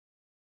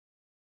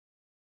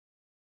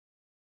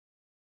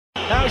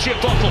How's your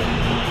bottle?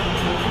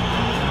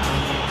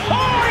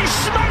 Oh, he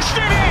smashed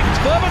it in!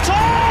 Berbatov!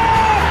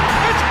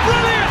 It's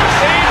brilliant!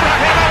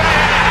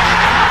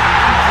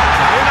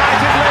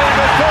 United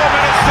lead with 4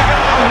 minutes to go.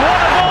 What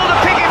a ball to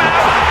pick him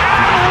out,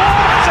 and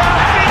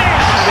what a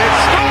finish! It's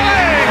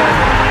flying!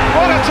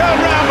 What a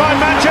turnaround by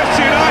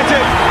Manchester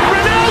United!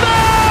 Ronaldo!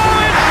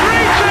 It's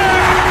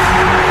reaching!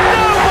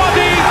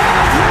 Nobody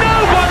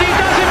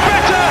does it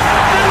better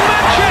than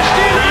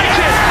Manchester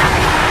United!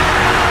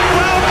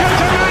 Welcome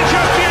to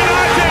Manchester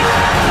United!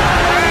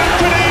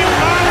 Anthony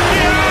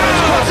Martial!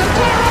 What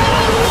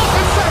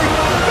a save!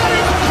 That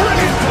is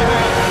brilliant!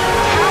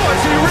 How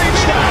has he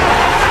reached that?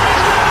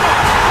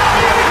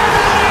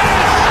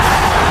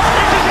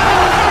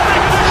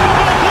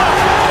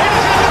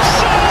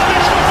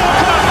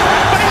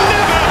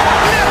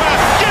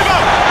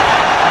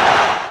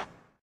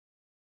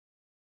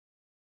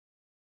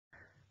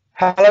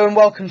 Hello and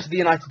welcome to the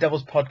United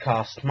Devils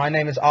podcast. My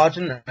name is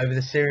Arjun, and over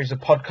this series of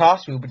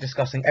podcasts we will be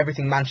discussing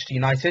everything Manchester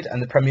United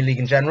and the Premier League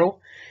in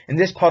general. In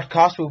this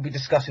podcast we will be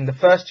discussing the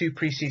first 2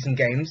 pre-season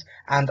games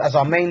and, as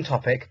our main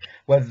topic,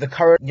 whether the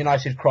current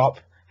United crop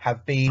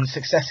have been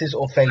successes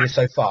or failures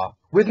so far.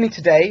 With me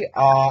today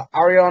are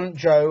Arion,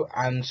 Joe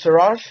and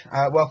Suraj.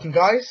 Welcome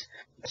guys.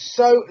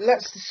 So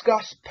let's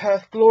discuss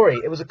Perth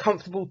Glory. It was a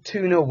comfortable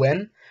 2-0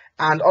 win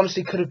and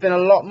honestly could have been a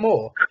lot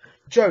more.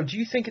 Joe, do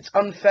you think it's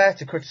unfair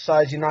to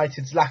criticise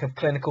United's lack of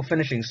clinical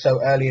finishing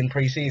so early in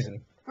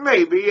pre-season?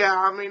 Maybe, yeah.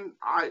 I mean,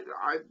 I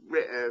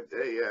wrote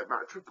a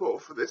match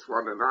report for this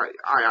one, and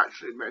I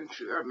actually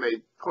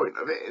made point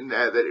of it in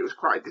there that it was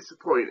quite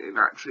disappointing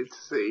actually to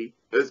see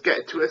us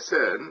get to a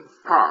certain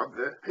part of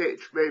the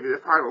pitch, maybe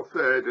the final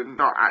third, and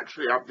not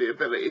actually have the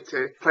ability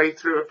to play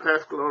through a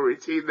Perth Glory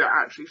team that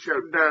actually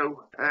showed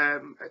no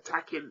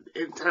attacking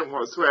intent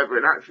whatsoever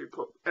and actually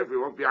put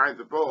everyone behind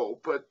the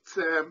ball. But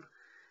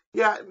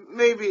yeah,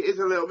 maybe it is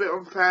a little bit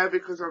unfair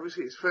because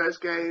obviously it's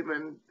first game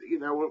and, you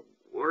know,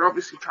 we're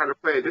obviously trying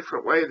to play a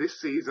different way this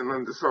season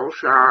under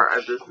Solskjaer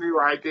and there's new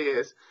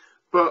ideas.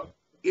 But,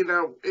 you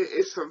know, it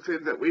is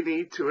something that we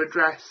need to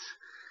address,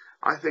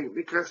 I think,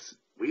 because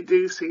we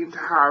do seem to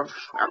have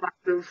a lack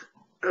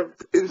of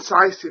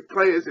incisive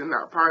players in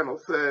that final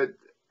third.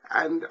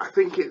 And I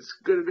think it's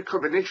going to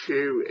become an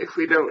issue if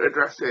we don't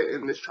address it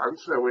in this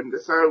transfer window.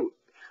 So,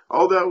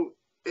 although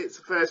it's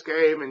the first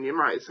game and you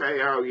might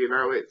say, oh, you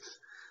know,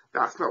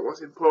 that's not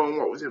what's important.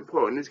 What was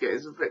important is getting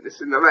some fitness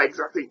in the legs.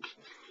 I think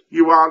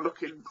you are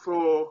looking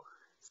for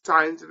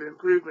signs of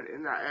improvement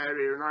in that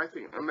area, and I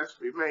think unless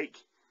we make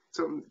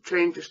some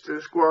changes to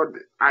the squad,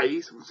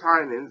 i.e. some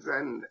signings,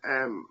 then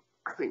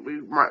I think we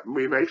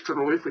may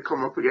struggle if we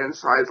come up against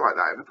sides like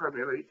that in the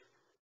Premier League.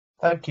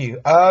 Thank you.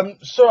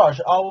 Suraj,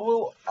 I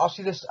will ask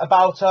you this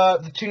about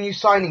the 2 new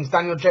signings,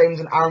 Daniel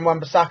James and Aaron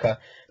Wan-Bissaka.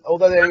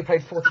 Although they only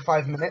played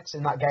 45 minutes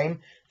in that game,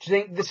 do you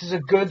think this is a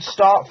good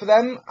start for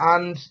them?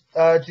 And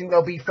do you think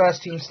they'll be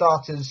first-team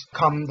starters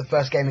come the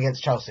first game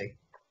against Chelsea?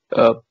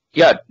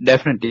 Yeah,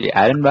 definitely.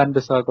 Aaron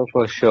Wan-Bissaka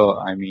for sure.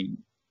 I mean,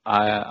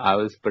 I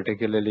was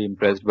particularly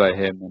impressed by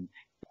him, and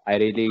I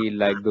really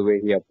liked the way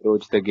he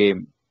approached the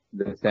game. In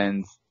the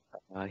sense,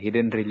 he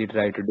didn't really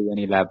try to do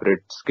any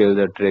elaborate skills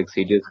or tricks.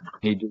 He just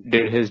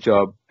did his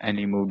job and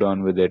he moved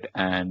on with it,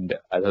 and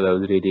I thought that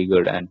was really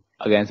good. And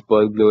against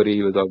Perth Glory,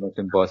 he was almost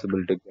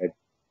impossible to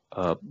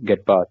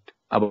get past.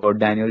 About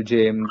Daniel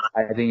James,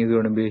 I think he's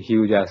going to be a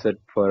huge asset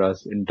for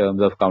us in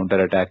terms of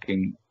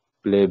counter-attacking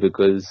play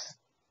because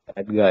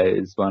that guy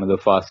is one of the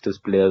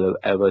fastest players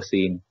I've ever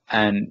seen.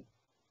 And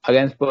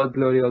against Perth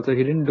Glory also,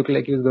 he didn't look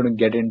like he was going to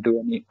get into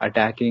any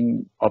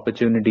attacking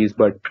opportunities,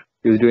 but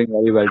he was doing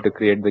very well to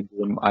create the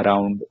game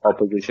around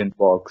opposition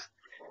box.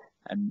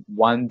 And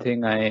one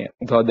thing I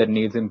thought that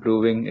needs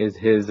improving is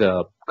his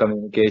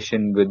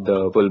communication with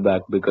the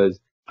fullback, because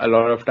a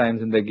lot of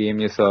times in the game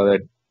you saw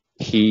that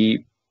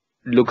he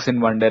looks in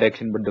one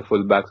direction but the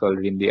fullback's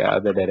already in the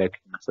other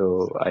direction.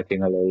 So I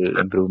think a little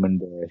improvement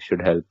there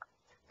should help.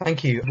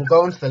 Thank you. We'll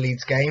go on to the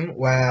Leeds game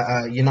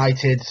where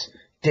United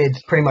did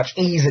pretty much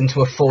ease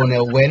into a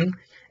 4-0 win.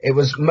 It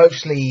was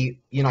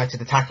mostly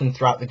United attacking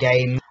throughout the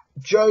game.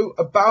 Joe,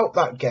 about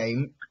that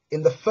game,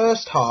 in the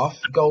first half,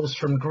 goals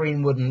from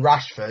Greenwood and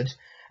Rashford,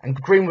 and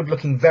Greenwood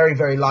looking very,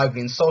 very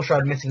lively, and Solskjaer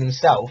admitting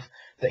himself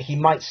that he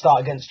might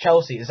start against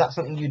Chelsea. Is that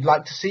something you'd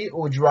like to see,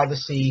 or would you rather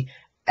see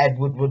Ed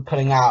Woodward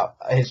pulling out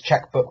his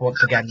checkbook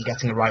once again and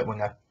getting a right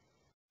winger?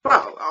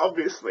 Well,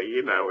 obviously,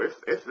 you know,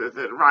 if there's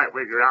a right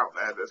winger out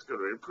there that's going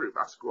to improve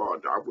our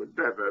squad, I would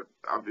never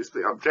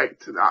obviously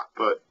object to that.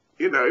 But,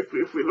 you know,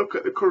 if we look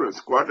at the current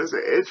squad as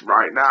it is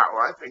right now,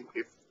 I think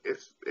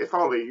if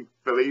Ollie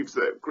believes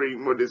that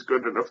Greenwood is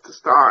good enough to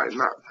start in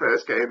that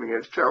first game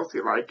against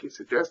Chelsea, like he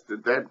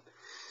suggested, then,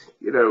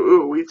 you know,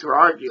 who are we to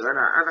argue? And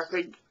I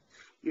think,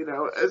 you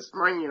know, as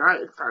Man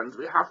United fans,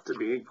 we have to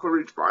be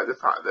encouraged by the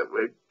fact that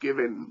we're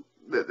giving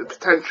the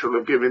potential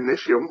of giving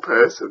this young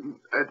person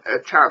a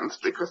chance,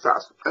 because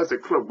that's, as a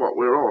club, what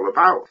we're all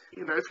about.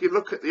 You know, if you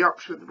look at the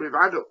options we've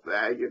had up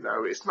there, you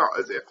know, it's not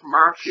as if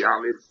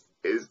Martial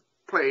is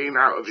playing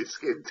out of his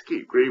skin to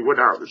keep Greenwood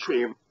out of the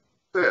team.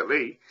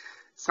 Certainly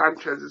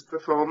Sanchez's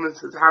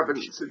performances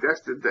haven't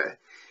suggested that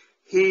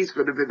he's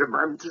going to be the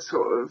man to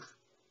sort of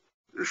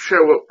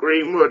show up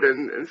Greenwood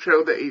and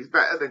show that he's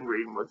better than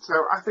Greenwood. So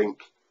I think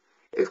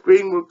if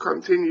Greenwood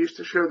continues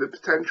to show the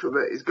potential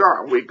that he's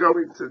got, and we go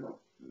into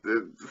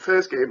the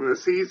first game of the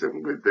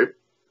season with the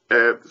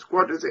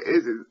squad as it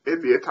is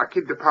in the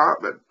attacking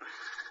department,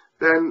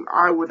 then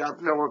I would have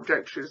no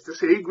objections to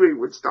see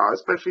Greenwood start,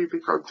 especially if he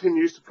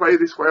continues to play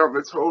this way on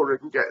the tour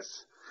and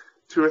gets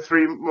 2 or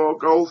 3 more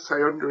goals, say,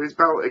 under his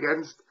belt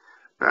against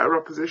better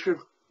opposition.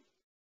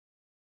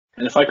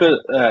 And if I could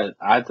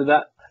add to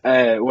that,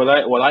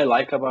 what I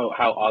like about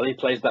how Ollie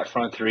plays that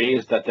front three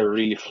is that they're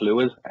really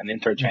fluid and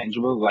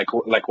interchangeable. Like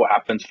what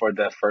happens for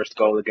the first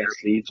goal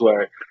against Leeds,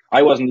 where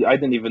I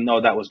didn't even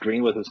know that was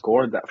Greenwood who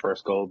scored that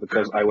first goal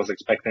because I was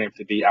expecting him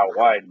to be out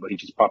wide, but he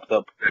just popped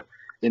up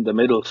in the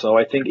middle. So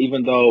I think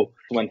even though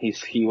when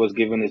he was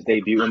given his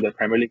debut in the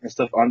Premier League and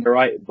stuff on the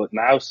right, but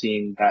now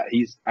seeing that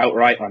he's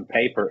outright on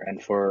paper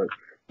and for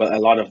a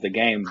lot of the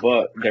game,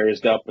 but there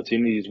is the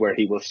opportunities where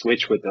he will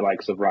switch with the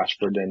likes of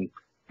Rashford and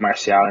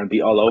Martial and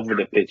be all over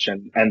the pitch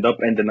and end up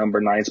in the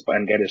number 9 spot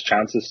and get his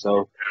chances.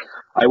 So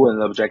I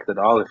wouldn't object at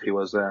all if he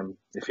was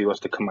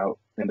to come out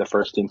in the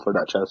first team for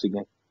that Chelsea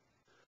game.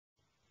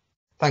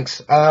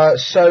 Thanks.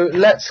 So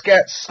let's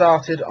get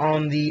started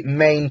on the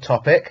main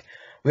topic.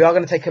 We are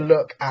going to take a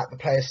look at the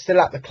players still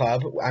at the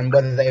club and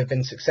whether they have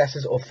been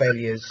successes or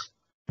failures.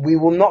 We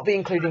will not be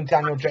including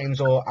Daniel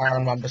James or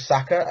Aaron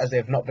Wan-Bissaka as they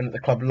have not been at the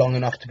club long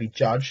enough to be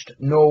judged,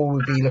 nor will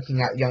we be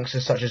looking at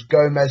youngsters such as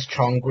Gomez,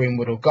 Chong,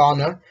 Greenwood or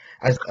Garner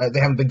as they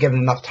haven't been given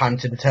enough time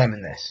to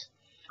determine this.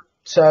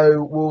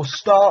 So we'll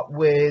start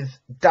with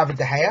David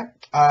De Gea.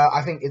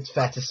 I think it's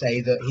fair to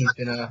say that he's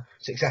been a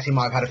success. He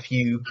might have had a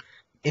few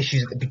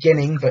issues at the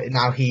beginning, but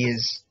now he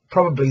is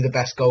probably the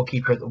best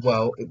goalkeeper in the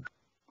world.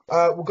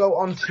 We'll go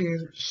on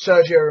to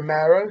Sergio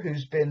Romero,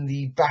 who's been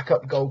the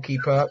backup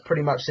goalkeeper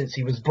pretty much since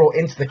he was brought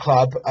into the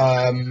club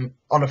on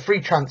a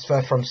free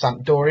transfer from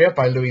Sampdoria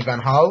by Louis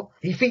van Gaal.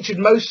 He featured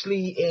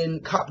mostly in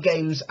cup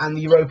games and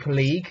the Europa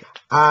League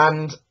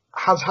and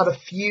has had a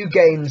few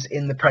games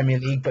in the Premier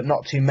League, but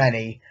not too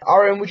many.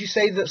 Arian, would you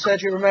say that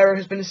Sergio Romero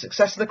has been a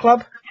success of the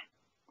club?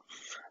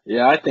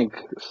 Yeah, I think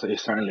he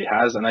certainly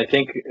has, and I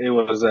think it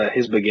was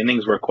his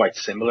beginnings were quite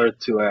similar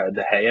to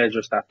De Gea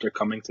just after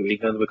coming to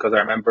England, because I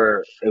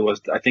remember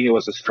I think it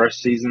was his first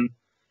season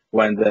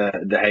when the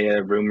De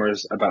Gea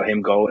rumors about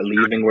him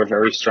leaving were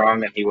very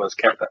strong, and he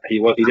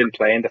didn't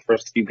play in the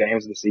first few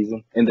games of the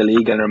season in the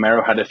league, and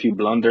Romero had a few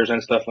blunders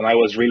and stuff, and I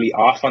was really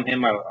off on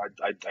him. I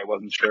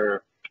wasn't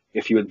sure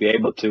if he would be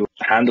able to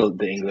handle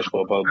the English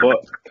football,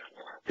 but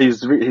he's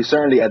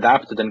certainly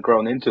adapted and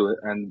grown into it.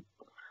 And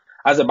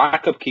as a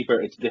backup keeper,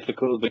 it's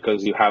difficult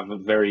because you have a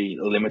very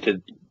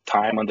limited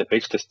time on the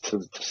pitch to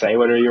say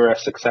whether you're a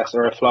success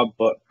or a flop.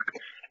 But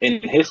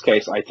in his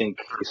case, I think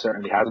he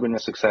certainly has been a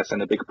success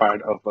and a big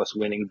part of us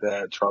winning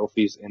the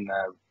trophies in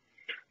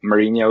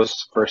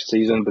Mourinho's first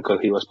season because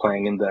he was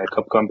playing in the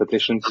cup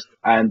competitions.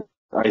 And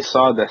I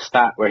saw the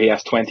stat where he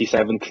has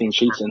 27 clean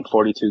sheets in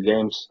 42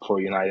 games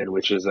for United,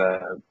 which is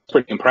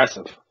pretty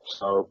impressive.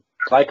 So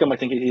like him, I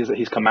think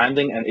he's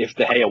commanding, and if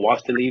De Gea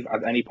was to leave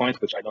at any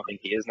point, which I don't think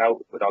he is now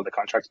with all the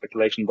contract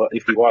speculation, but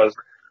if he was,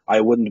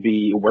 I wouldn't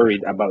be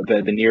worried about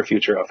the near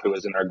future of who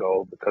is in our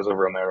goal because of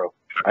Romero.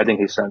 I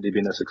think he's certainly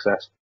been a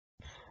success.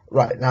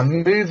 Right, now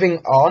moving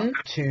on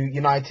to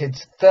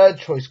United's third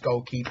choice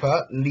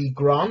goalkeeper, Lee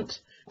Grant.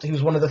 He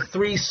was one of the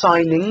 3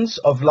 signings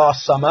of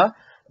last summer,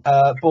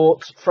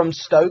 bought from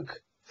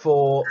Stoke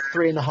for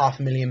 £3.5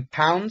 million.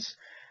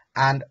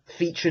 And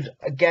featured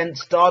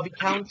against Derby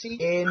County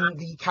in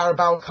the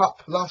Carabao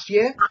Cup last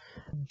year.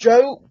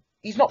 Joe,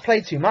 he's not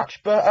played too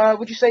much, but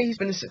would you say he's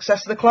been a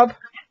success of the club?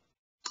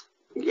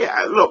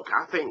 Yeah, look,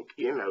 I think,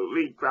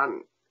 Lee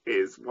Grant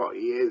is what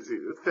he is.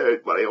 He's a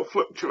third, well, he'll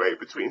fluctuate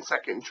between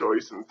second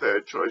choice and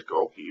third choice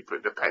goalkeeper,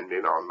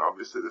 depending on,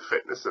 obviously, the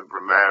fitness of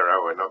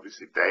Romero and,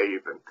 obviously,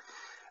 Dave.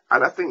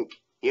 And I think,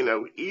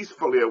 he's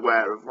fully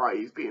aware of why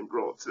he's being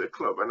brought to the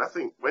club. And I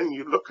think when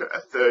you look at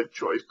a third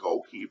choice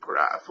goalkeeper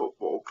at a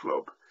football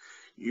club,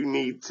 you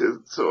need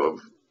to sort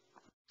of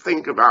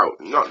think about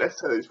not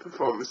necessarily his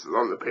performances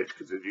on the pitch,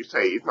 because as you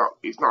say, he's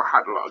not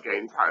had a lot of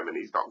game time and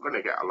he's not going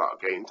to get a lot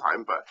of game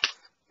time. But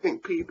I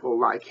think people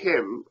like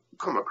him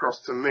come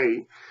across to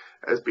me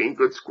as being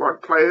good squad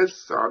players.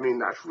 So, I mean,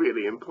 that's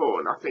really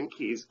important. I think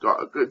he's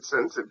got a good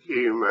sense of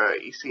humour.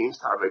 He seems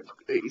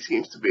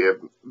to be a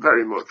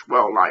very much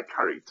well-liked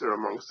character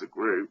amongst the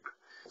group.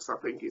 So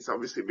I think it's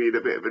obviously been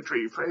a bit of a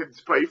dream for him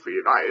to play for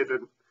United.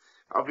 And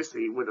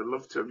obviously he would have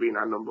loved to have been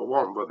our number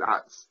 1, but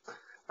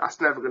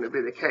that's never going to be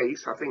the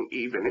case. I think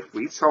even if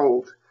we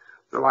sold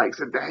the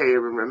likes of De Gea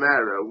and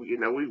Romero,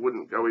 we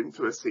wouldn't go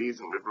into a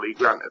season with Lee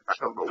Grant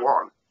as number 1.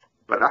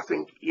 But I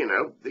think,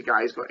 the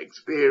guy's got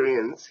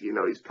experience.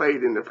 He's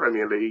played in the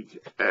Premier League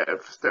for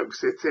Stoke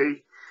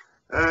City.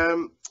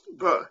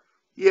 But,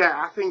 yeah,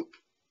 I think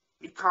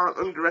you can't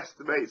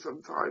underestimate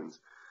sometimes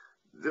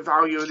the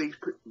value of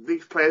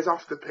these players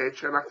off the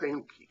pitch. And I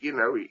think,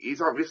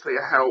 he's obviously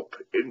a help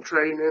in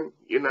training.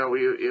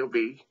 He'll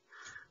be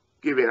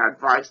giving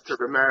advice to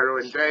Romero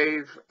and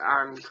Dave,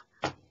 and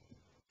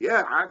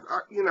yeah,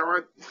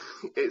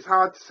 it's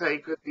hard to say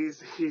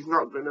because he's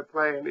not going to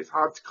play, and it's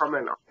hard to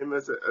comment on him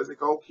as a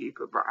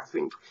goalkeeper. But I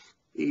think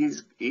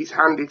he's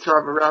handy to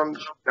have around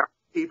the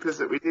keepers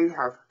that we do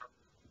have.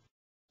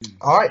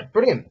 All right,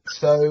 brilliant.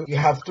 So you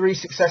have 3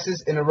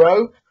 successes in a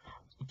row.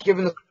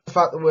 Given the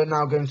fact that we're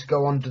now going to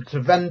go on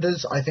to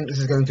vendors, I think this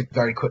is going to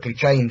very quickly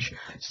change.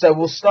 So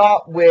we'll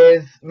start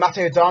with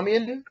Matteo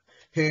Darmian,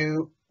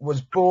 who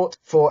was bought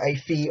for a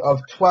fee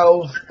of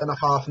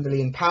 £12.5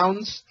 million.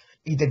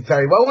 He did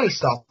very well when he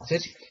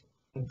started,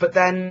 but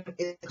then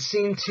it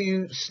seemed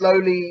to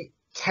slowly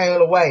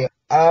tail away.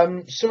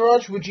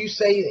 Suraj, would you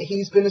say that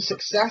he's been a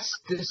success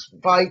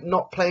despite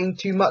not playing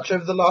too much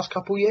over the last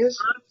couple of years?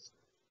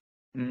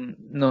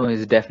 No,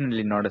 he's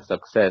definitely not a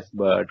success,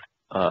 but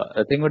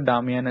the thing with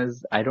Damian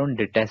is I don't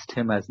detest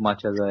him as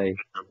much as I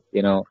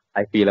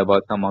feel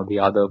about some of the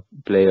other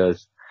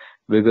players,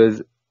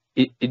 because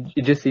it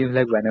just seems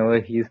like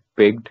whenever he's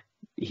picked,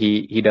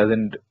 he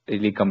doesn't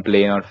really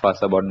complain or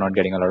fuss about not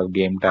getting a lot of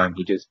game time.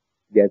 He just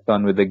gets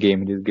on with the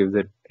game. He just gives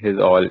it his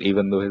all,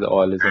 even though his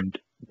all isn't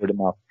good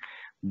enough.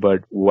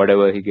 But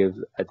whatever he gives,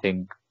 I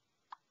think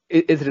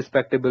is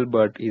respectable,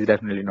 but he's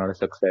definitely not a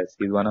success.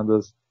 He's one of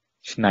those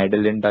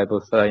Schneiderlin type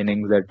of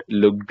signings that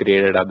looked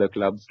great at other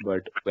clubs,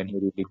 but when he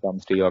really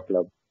comes to your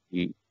club,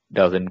 he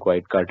doesn't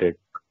quite cut it.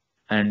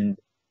 And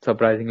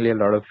surprisingly, a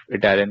lot of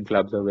Italian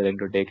clubs are willing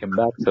to take him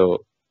back.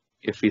 So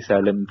if we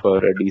sell him for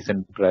a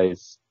decent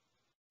price,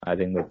 I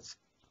think that's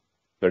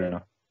good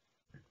enough.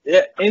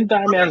 Yeah, in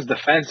Darmian's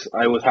defense,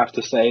 I would have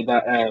to say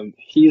that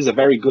he is a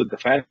very good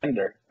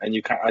defender, and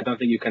I don't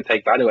think you can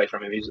take that away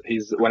from him.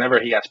 He's whenever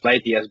he has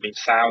played, he has been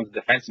sound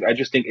defensively. I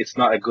just think it's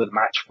not a good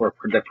match for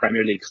the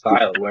Premier League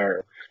style,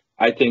 where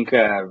I think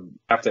I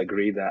have to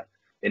agree that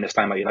in his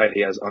time at United,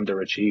 he has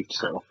underachieved.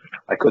 So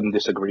I couldn't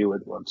disagree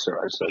with what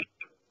Siraj said.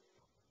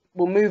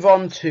 We'll move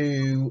on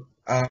to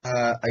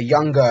a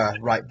younger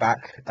right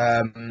back,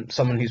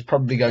 someone who's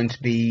probably going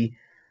to be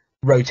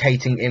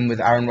rotating in with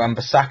Aaron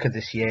Wan-Bissaka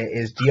this year,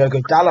 is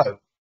Diogo Dalot.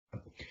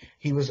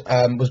 He was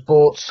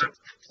bought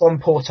from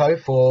Porto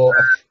for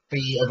a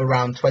fee of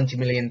around £20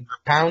 million.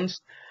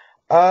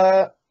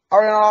 Aaron,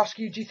 I'll ask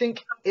you, do you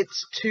think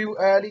it's too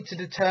early to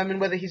determine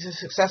whether he's a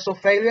success or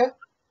failure?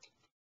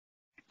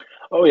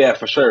 Oh yeah,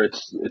 for sure.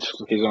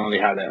 He's only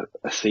had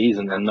a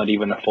season and not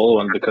even a full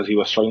one because he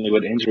was struggling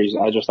with injuries.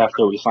 I just have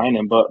to resign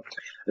him. But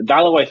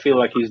Dalot, I feel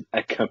like he's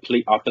a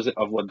complete opposite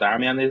of what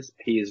Darmian is.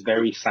 He is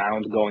very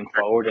sound going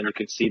forward, and you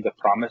can see the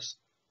promise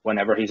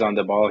whenever he's on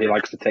the ball. He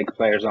likes to take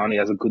players on. He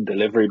has a good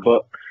delivery,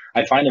 but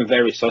I find him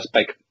very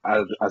suspect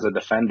as a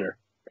defender.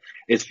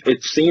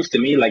 It seems to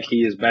me like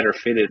he is better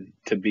fitted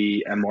to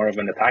be more of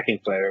an attacking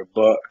player,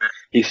 but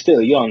he's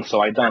still young,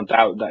 so I don't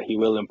doubt that he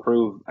will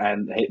improve.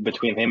 And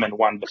between him and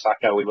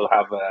Wan-Bissaka, we will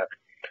have a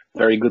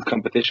very good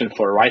competition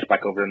for right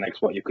back over the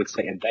next, what you could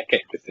say, a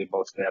decade if they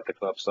both stay at the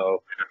club.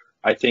 So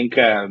I think,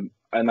 and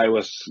I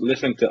was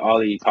listening to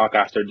Ollie talk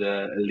after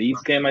the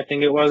Leeds game, I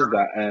think it was,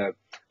 that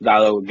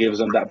Dalot gives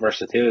them that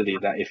versatility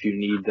that if you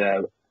need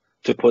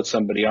to put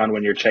somebody on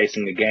when you're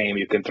chasing a game,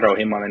 you can throw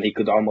him on, and he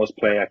could almost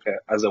play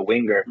as a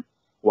winger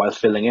while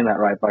filling in at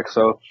right back.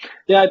 So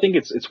yeah, I think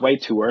it's way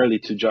too early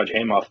to judge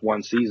him off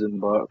one season,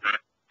 but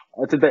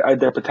I think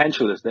their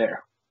potential is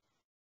there.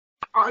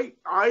 I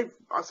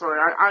was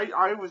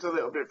a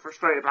little bit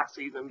frustrated last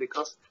season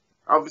because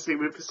obviously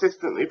we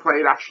persistently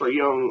played Ashley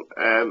Young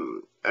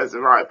as a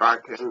right back,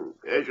 and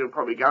as you'll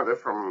probably gather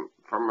from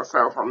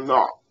myself, I'm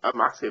not a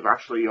massive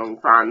Ashley Young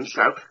fan,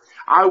 so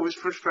I was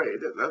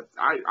frustrated at that.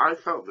 I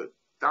felt that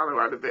Dalot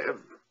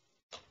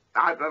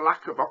had a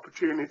lack of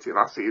opportunity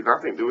last season.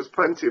 I think there was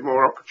plenty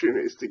more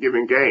opportunities to give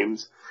him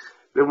games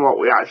than what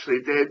we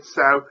actually did.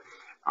 So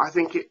I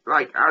think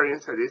like Arian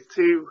said, it's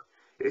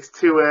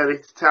too early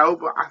to tell,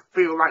 but I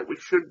feel like we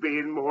should be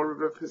in more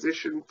of a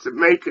position to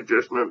make a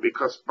judgment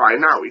because by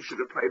now we should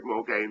have played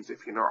more games,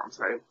 if you know what I'm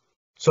saying.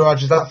 So,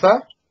 Raj, is that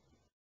fair?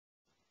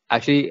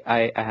 Actually,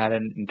 I had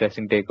an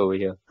interesting take over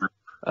here.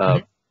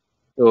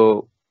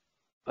 So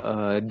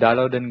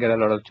Dalot didn't get a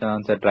lot of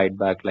chance at right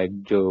back, like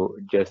Joe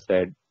just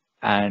said,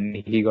 and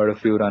he got a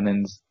few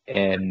run-ins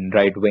in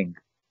right wing.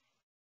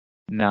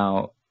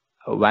 Now,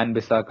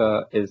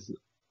 Wan-Bissaka is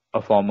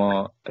a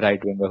former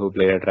right winger who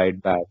played at right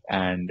back,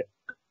 and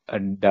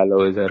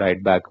Dalot is a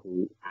right back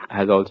who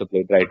has also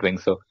played right wing.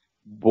 So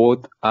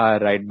both our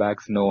right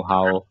backs know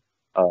how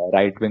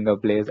right winger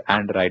plays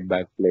and right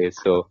back plays.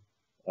 So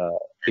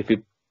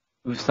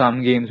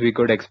some games we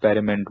could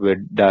experiment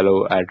with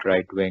Dalot at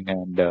right wing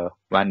and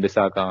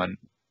Wan-Bissaka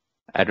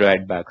at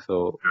right back.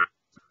 So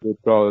they'll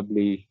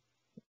probably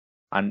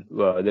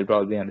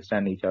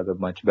understand each other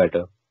much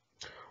better.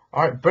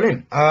 All right,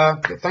 brilliant.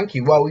 Thank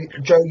you. Well,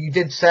 Joe, you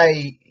did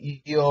say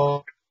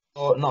you're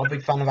not a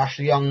big fan of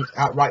Ashley Young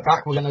at right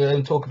back. We're going to go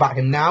and talk about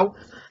him now.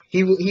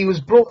 He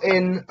was brought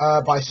in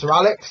by Sir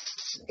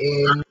Alex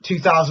in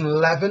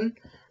 2011.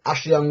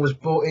 Ashley Young was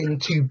brought in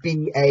to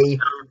be a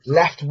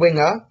left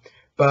winger,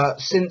 but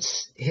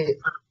since he's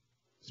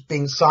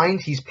been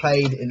signed, he's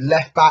played in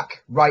left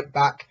back, right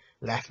back,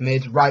 left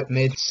mid, right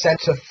mid,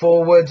 centre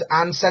forward,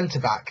 and centre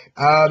back.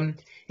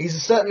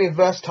 He's certainly a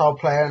versatile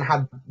player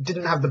and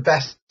didn't have the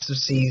best of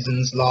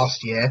seasons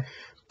last year.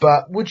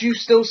 But would you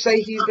still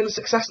say he's been a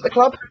success at the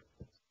club?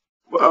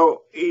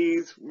 Well,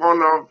 he's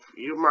one of,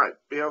 you might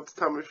be able to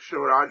tell me for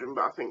sure, Arjun,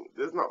 but I think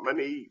there's not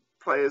many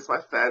players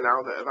left there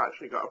now that have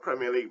actually got a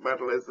Premier League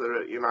medal as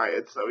they're at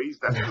United, so he's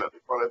definitely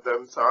one of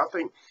them. So I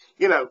think,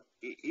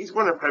 he's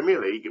won a Premier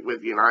League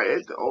with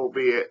United,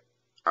 albeit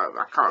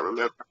I can't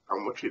remember how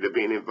much he'd have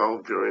been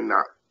involved during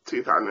that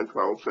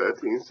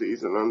 2012-13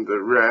 season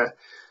under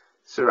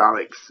Sir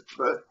Alex.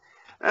 But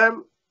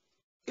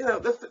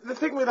the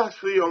thing with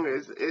Ashley Young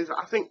is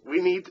I think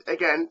we need,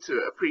 again,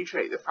 to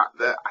appreciate the fact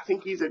that I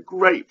think he's a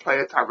great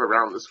player to have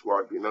around the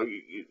squad.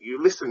 You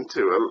listen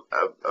to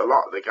a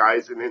lot of the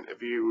guys in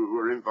interview who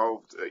were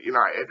involved at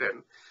United,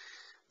 and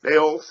they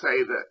all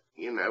say that,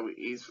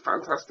 he's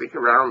fantastic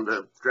around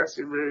the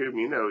dressing room.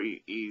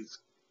 He's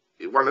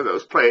one of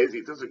those players,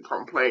 he doesn't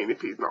complain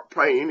if he's not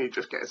playing, he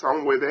just gets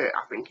on with it.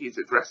 I think he's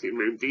a dressing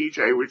room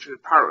DJ, which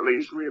apparently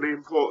is really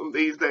important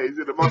these days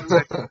in a modern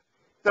day.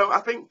 So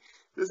I think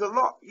there's a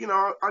lot,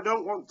 I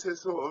don't want to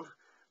sort of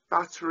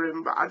batter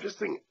him, but I just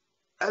think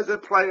as a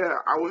player,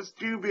 I was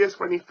dubious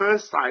when he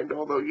first signed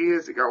all those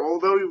years ago.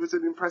 Although he was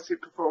an impressive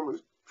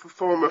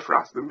performer for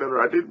Aston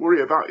Villa, I did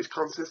worry about his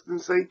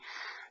consistency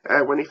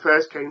when he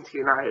first came to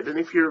United. And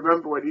if you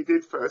remember when he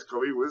did first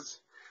come, he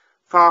was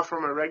far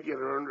from a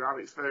regular under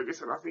Alex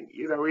Ferguson. I think,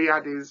 he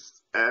had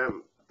his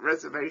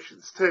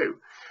reservations too.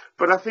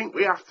 But I think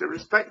we have to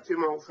respect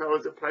him also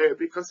as a player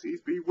because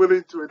he's been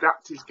willing to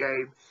adapt his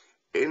game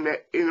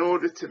in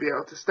order to be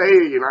able to stay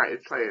a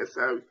United player.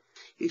 So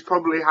he's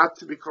probably had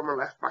to become a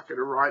left back and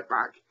a right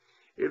back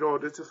in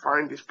order to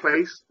find his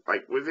place,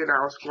 like within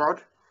our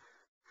squad.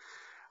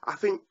 I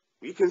think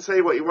you can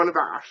say what you want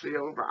about Ashley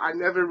Young, but I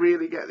never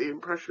really get the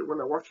impression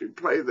when I watch him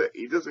play that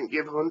he doesn't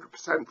give 100%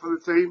 for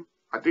the team.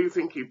 I do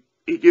think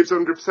he gives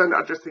 100%.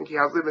 I just think he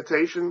has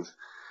limitations.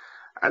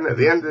 And at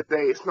the end of the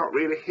day, it's not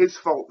really his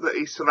fault that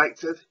he's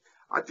selected.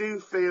 I do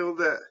feel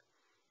that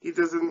he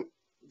doesn't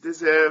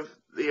deserve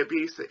the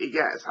abuse that he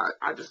gets.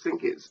 I just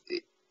think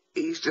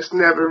he's just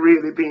never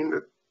really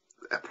been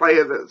a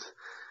player that's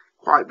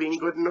quite been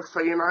good enough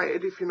for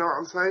United, if you know what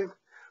I'm saying.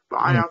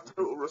 But I have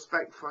total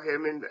respect for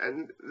him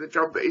and the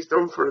job that he's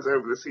done for us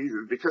over the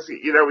season because,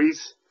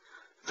 he's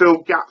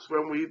filled gaps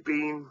when we've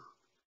been,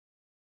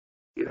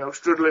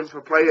 struggling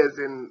for players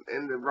in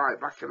the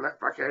right back and left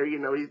back area.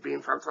 He's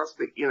been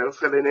fantastic,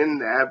 filling in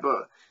there,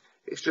 but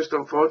it's just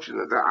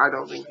unfortunate that I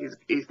don't think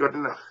he's good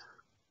enough.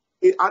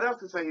 I'd have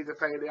to say he's a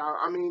failure.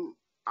 I mean,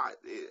 I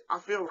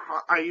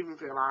even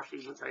feel harsh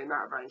even saying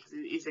that about him because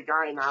he's a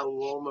guy now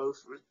who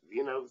almost,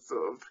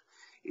 sort of,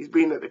 he's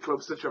been at the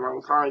club such a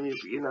long time.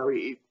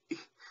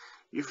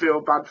 You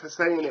feel bad for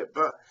saying it,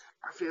 but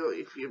I feel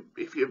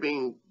if you're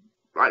being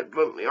like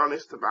bluntly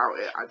honest about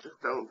it, I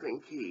just don't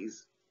think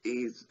he's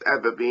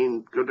ever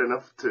been good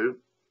enough to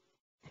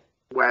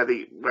wear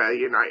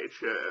United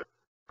shirt.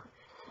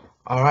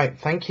 All right,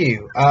 thank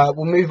you.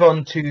 We'll move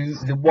on to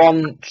the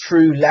one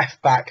true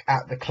left back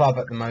at the club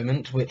at the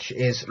moment, which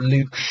is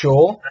Luke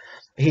Shaw.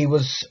 He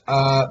was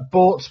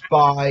bought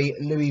by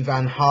Louis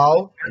van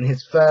Gaal in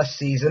his first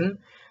season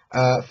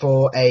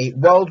for a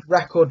world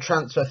record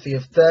transfer fee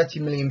of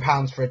 £30 million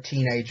for a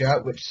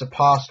teenager, which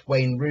surpassed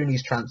Wayne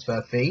Rooney's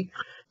transfer fee.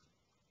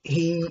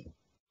 He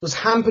was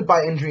hampered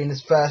by injury in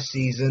his first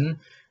season,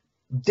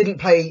 didn't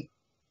play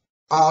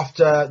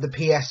after the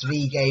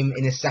PSV game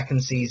in his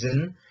second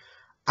season,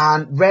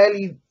 and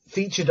rarely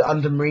featured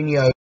under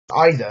Mourinho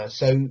either.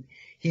 So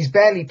he's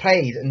barely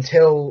played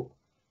until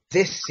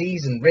this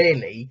season,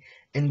 really,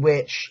 in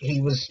which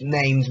he was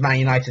named Man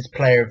United's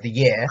Player of the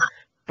Year.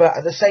 But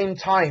at the same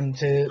time,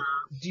 do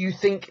you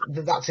think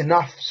that that's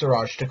enough,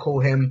 Suraj, to call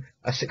him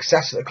a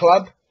success at the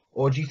club?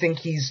 Or do you think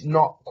he's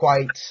not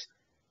quite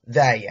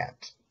there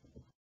yet?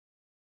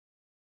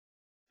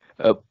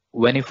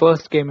 When he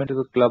first came into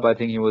the club, I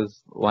think he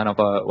was one of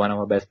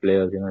our best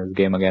players. His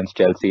game against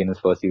Chelsea in his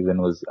first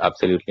season was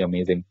absolutely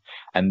amazing.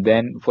 And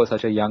then for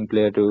such a young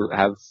player to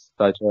have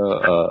such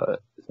a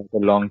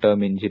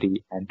long-term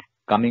injury and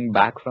coming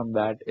back from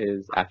that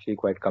is actually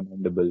quite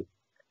commendable.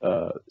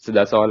 So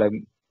that's all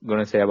I'm going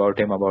to say about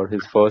him, about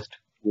his first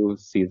few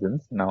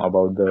seasons. Now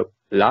about the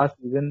last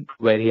season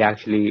where he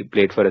actually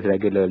played for us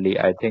regularly,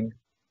 I think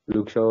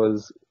Luke Shaw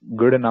was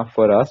good enough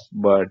for us,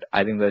 but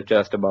I think that's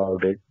just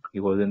about it. He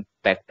wasn't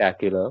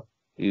spectacular.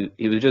 He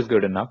was just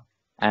good enough.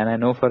 And I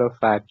know for a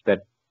fact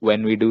that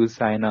when we do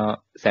sign a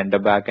centre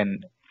back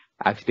and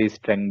actually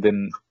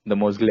strengthen the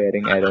most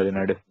glaring error in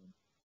our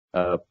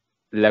defense,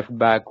 left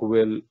back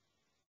will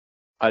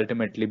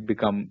ultimately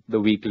become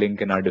the weak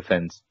link in our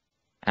defense.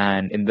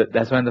 And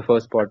that's why in the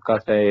first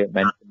podcast I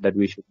mentioned that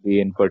we should be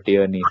in for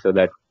Tierney so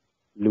that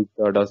Luke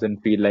Shaw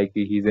doesn't feel like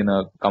he's in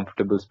a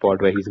comfortable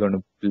spot where he's going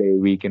to play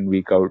week in,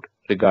 week out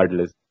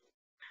regardless.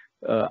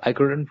 I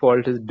couldn't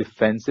fault his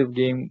defensive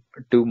game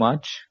too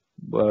much,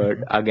 but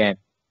again,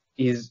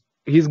 he's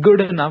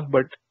good enough,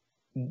 but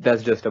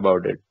that's just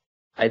about it.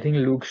 I think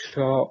Luke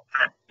Shaw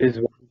is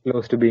one of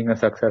close to being a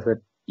success at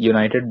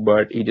United,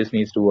 but he just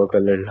needs to work a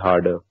little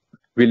harder.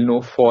 We'll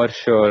know for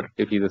sure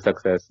if he's a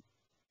success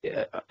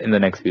in the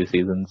next few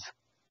seasons.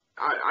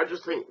 I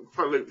just think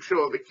for Luke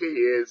Shaw, the key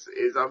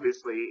is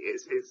obviously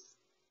it's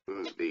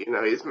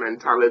his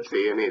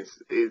mentality and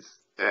his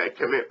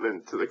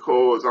commitment to the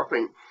cause. I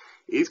think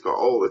he's got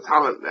all the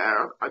talent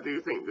there. I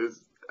do think there's,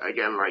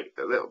 again, like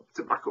a little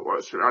to back up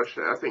what Siraj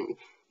said, I think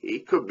he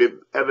could be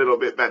a little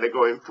bit better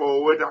going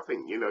forward. I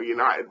think,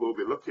 United will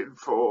be looking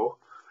for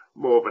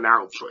more of an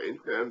output in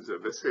terms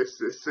of assists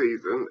this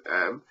season.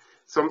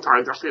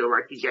 Sometimes I feel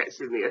like he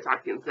gets in the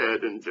attacking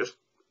third and just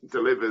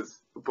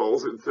delivers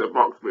balls into the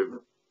box with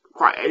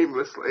quite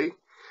aimlessly.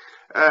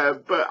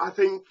 But I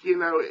think,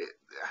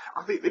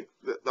 I think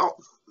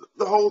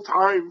the whole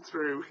time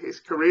through his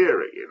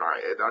career at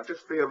United, I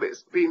just feel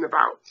it's been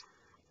about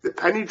the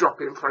penny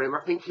dropping for him.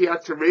 I think he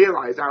had to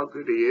realise how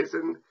good he is,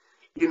 and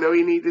he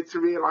needed to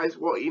realise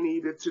what he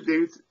needed to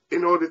do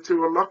in order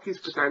to unlock his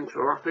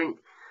potential. I think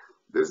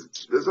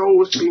there's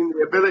always been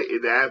the ability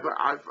there, but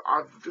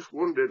I've just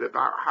wondered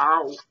about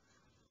how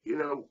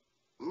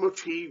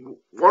much he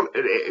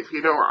wanted it, if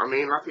you know what I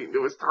mean. I think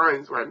there was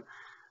times when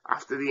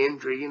after the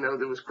injury,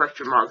 there was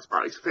question marks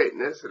about his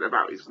fitness and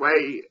about his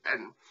weight,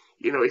 and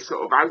he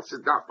sort of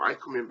answered that by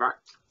coming back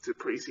to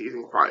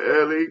pre-season quite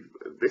early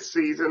this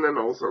season and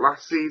also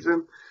last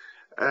season.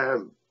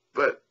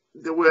 But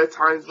there were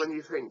times when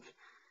you think,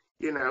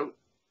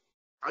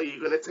 are you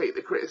going to take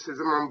the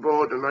criticism on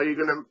board and are you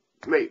going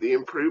to make the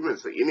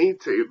improvements that you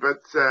need to?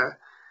 But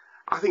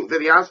I think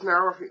that he has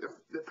now. I think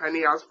the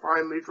penny has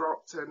finally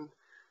dropped, and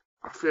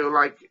I feel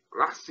like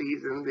last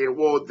season, the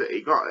award that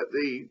he got at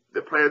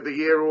the Player of the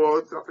Year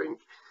awards, I think,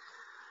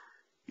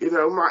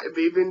 might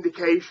be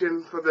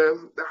vindication for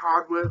the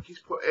hard work he's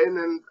put in,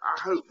 and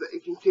I hope that he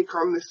can kick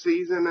on this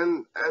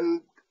season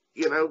and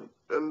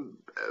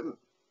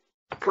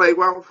play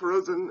well for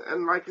us,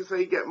 and like I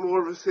say, get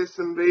more of assists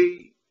and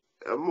be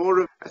more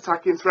of an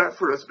attacking threat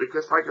for us,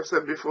 because like I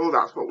said before,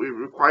 that's what we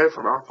require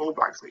from our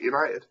fullbacks at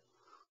United.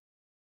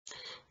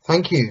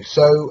 Thank you.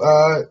 So,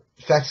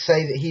 fair to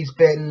say that he's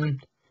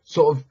been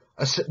sort of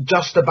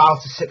just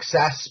about a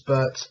success,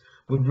 but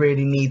would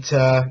really need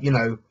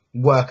to,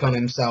 work on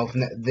himself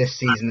this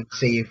season and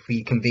see if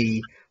he can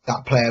be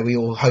that player we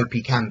all hope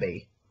he can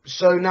be.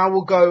 So now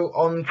we'll go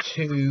on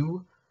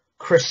to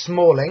Chris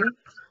Smalling,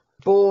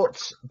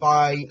 bought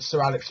by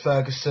Sir Alex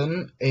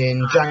Ferguson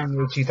in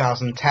January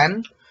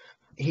 2010.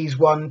 He's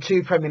won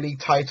 2 Premier League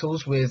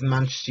titles with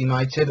Manchester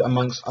United,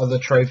 amongst other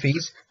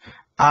trophies,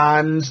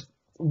 and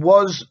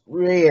was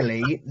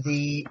really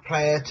the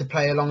player to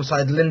play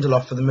alongside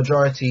Lindelof for the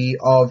majority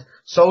of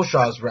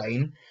Solskjaer's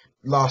reign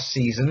last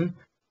season.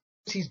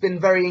 He's been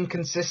very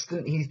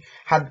inconsistent. He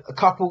had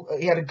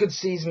a good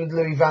season with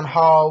Louis van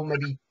Gaal,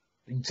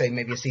 you'd say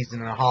maybe a season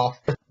and a half.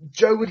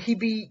 Joe, would he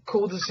be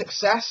called a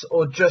success,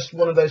 or just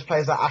one of those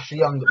players like Ashley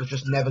Young that was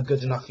just never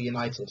good enough for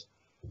United?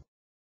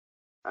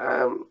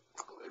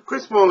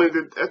 Chris Smalling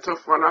did a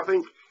tough one. I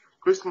think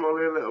Chris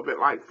Smalling, a little bit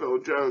like Phil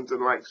Jones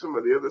and like some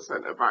of the other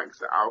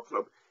centre-backs at our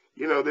club,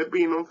 they've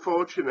been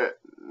unfortunate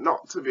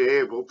not to be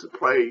able to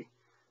play,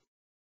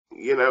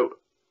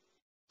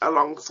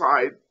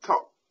 alongside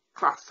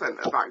top-class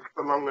centre-backs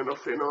for long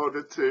enough in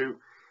order to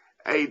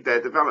aid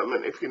their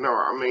development, if you know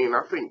what I mean.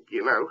 I think,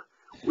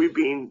 we've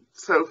been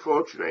so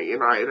fortunate at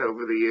United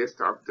over the years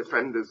to have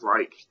defenders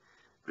like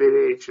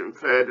Vidic and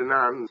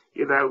Ferdinand,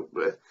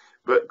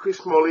 but Chris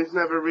Smalling's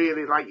never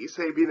really, like you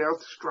say, been able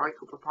to strike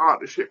up a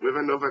partnership with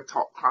another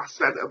top-class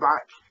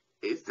centre-back.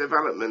 His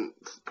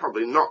development's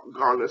probably not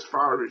gone as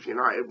far as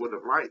United would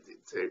have liked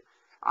it to.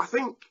 I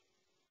think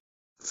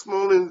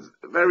Smalling's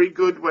very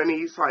good when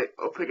he's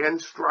up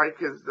against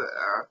strikers that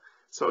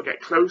sort of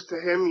get close to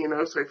him,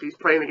 so if he's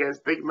playing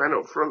against big men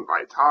up front,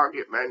 like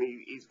target men,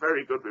 he's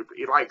very good with,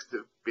 he likes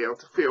to be able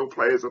to field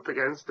players up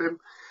against him.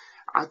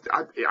 I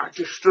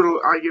just struggle,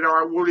 I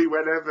worry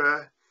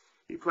whenever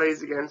he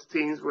plays against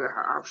teams where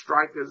have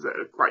strikers that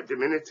are quite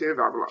diminutive,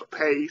 have a lot of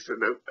pace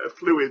and a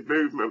fluid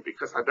movement,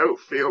 because I don't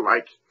feel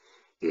like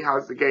he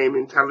has the game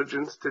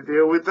intelligence to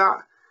deal with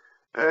that.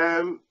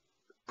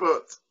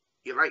 But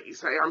like you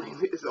say,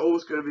 it's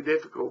always going to be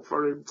difficult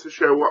for him to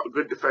show what a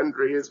good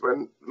defender he is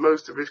when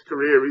most of his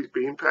career he's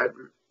been paired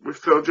with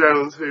Phil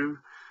Jones, who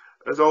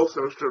has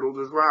also struggled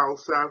as well.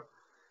 So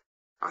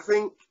I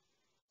think,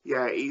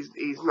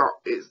 he's not.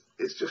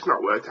 It's just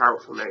not worked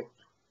out for me.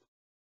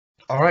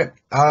 All right.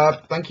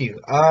 Thank you.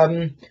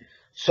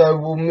 So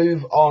we'll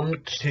move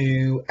on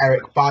to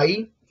Eric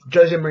Bailly,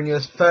 Jose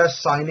Mourinho's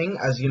first signing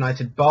as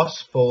United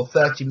boss for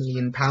 £30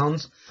 million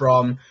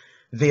from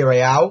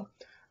Villarreal.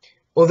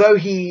 Although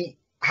he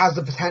has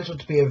the potential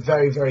to be a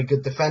very, very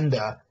good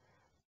defender,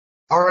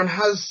 Aaron,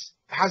 has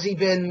he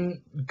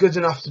been good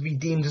enough to be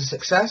deemed a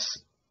success?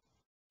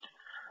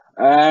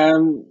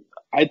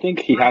 I think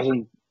he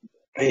hasn't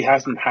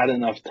had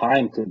enough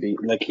time to be,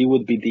 he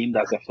would be deemed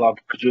as a flop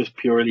just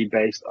purely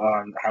based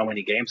on how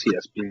many games he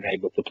has been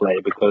able to play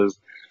because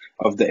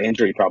of the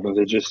injury problems.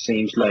 It just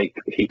seems like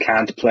he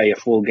can't play a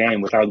full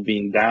game without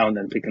being down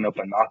and picking up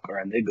a knock or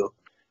a niggle.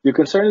 You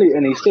can certainly,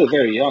 and he's still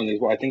very young.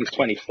 I think he's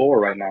 24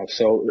 right now.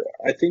 So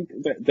I think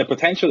the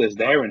potential is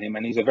there in him,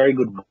 and he's a very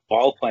good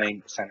ball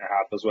playing center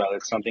half as well.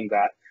 It's something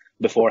that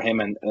before him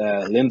and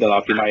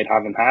Lindelof United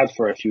haven't had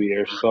for a few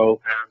years.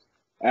 So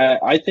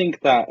I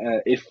think that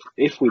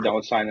if we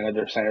don't sign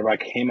another centre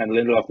back, him and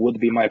Lindelof would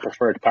be my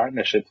preferred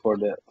partnership for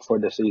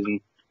the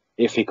season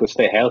if he could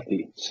stay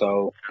healthy.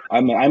 So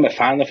I'm a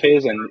fan of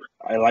his, and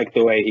I like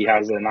the way he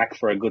has a knack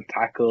for a good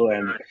tackle,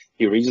 and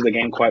he reads the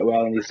game quite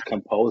well, and he's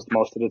composed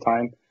most of the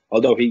time.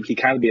 Although he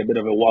can be a bit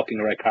of a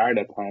walking red card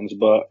at times,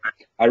 but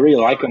I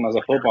really like him as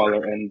a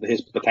footballer and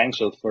his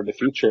potential for the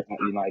future at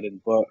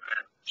United. But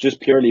just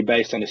purely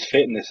based on his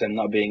fitness and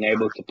not being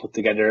able to put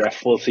together a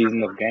full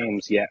season of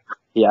games yet,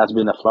 he has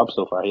been a flop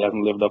so far. He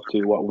hasn't lived up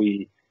to what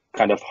we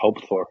kind of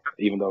hoped for,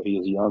 even though he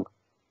is young.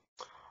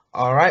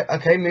 All right,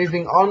 okay,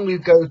 moving on, we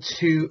go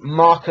to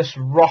Marcus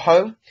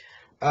Rojo,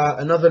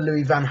 another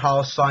Louis van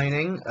Gaal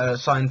signing,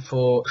 signed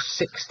for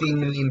 £16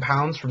 million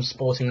from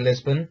Sporting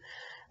Lisbon.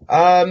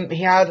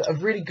 He had a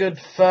really good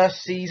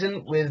first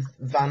season with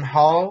Van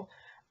Gaal,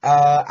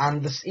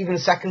 and even the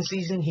second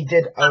season he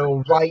did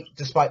all right,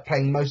 despite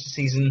playing most of the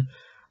season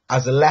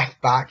as a left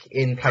back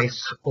in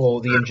place for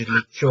the injured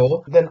Luke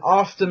Shaw. Then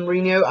after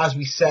Mourinho, as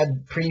we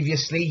said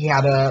previously, he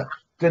had a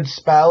good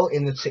spell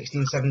in the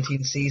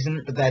 16-17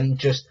 season, but then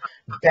just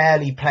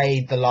barely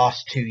played the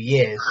last 2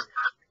 years.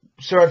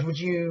 Suraj, would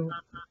you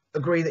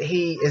agree that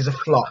he is a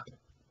flop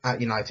at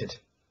United?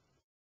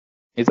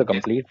 He's a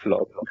complete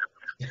flop.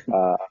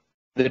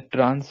 The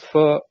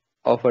transfer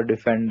of a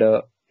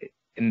defender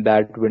in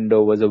that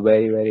window was a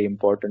very, very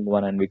important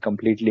one, and we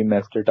completely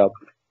messed it up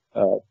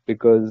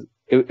because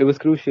it was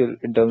crucial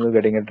in terms of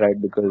getting it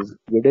right, because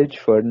Vidic,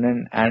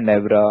 Ferdinand, and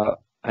Evra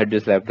had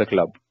just left the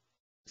club.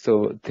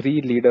 So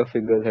 3 leader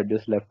figures had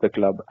just left the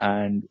club,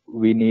 and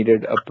we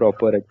needed a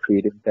proper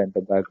experienced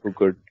centre back who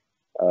could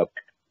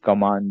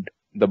command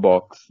the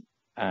box.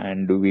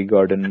 And we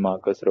got in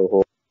Marcus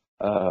Rojo.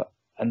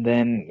 And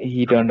then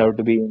he turned out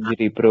to be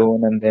injury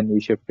prone, and then we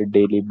shifted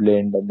Daily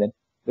Blind, and then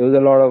there was a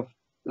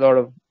lot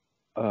of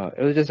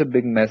it was just a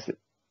big mess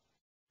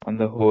on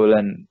the whole,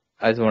 and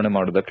I just want him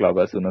out of the club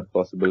as soon as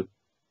possible.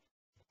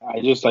 I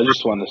just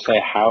want to say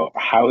how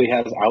he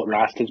has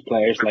outlasted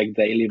players like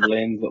Daily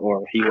Blind,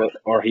 or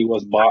he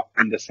was bought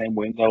in the same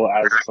window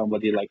as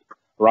somebody like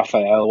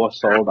Raphael was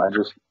sold. I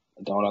just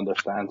don't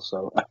understand.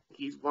 So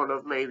he's one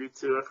of maybe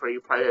 2 or 3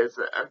 players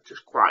that are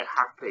just quite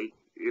happy.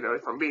 You know,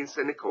 if I'm being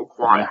cynical,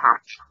 quite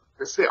happy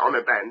to sit on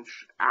a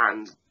bench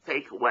and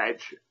take a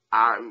wedge,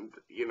 and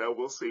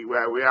we'll see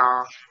where we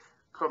are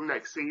come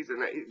next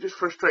season. It just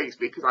frustrates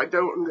me because I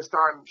don't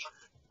understand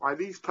why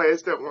these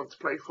players don't want to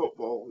play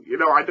football.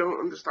 I don't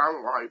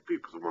understand why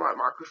someone like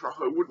Marcus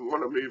Rojo wouldn't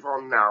want to move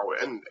on now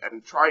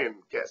and try and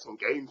get some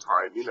game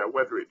time,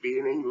 whether it be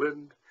in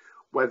England,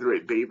 whether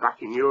it be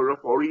back in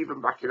Europe, or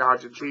even back in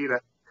Argentina.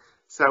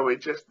 So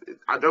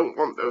I don't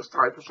want those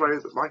type of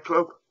players at my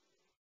club.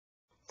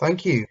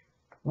 Thank you.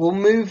 We'll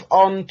move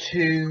on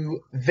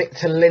to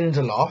Victor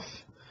Lindelof,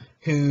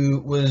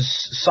 who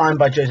was signed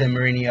by Jose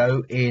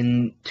Mourinho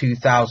in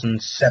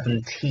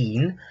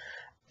 2017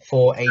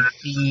 for a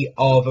fee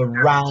of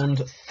around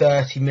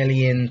 £30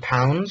 million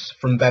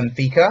from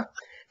Benfica.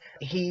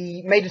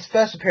 He made his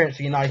first appearance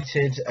for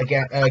United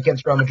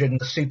against Real Madrid in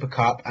the Super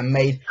Cup and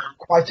made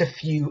quite a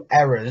few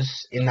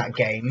errors in that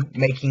game,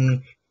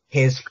 making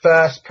his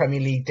first Premier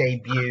League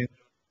debut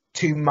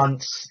 2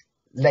 months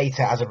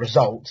later as a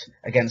result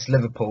against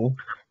Liverpool.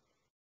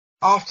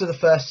 After the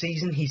first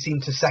season, he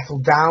seemed to settle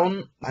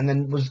down and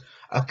then was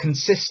a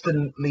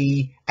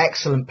consistently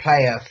excellent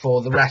player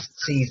for the rest of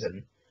the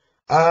season.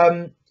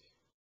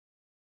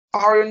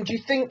 Aaron, do you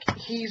think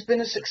he's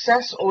been a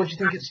success, or do you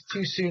think it's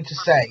too soon to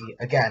say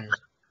again?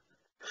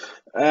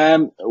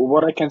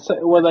 What I can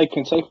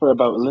say for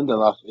about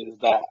Lindelof is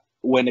that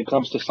when it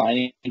comes to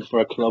signing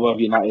for a club of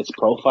United's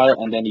profile,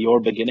 and then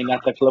you're beginning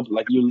at the club,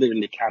 like, you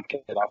literally can't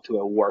get off to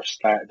a worse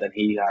start than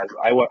he has.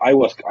 I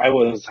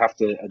have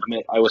to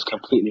admit, I was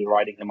completely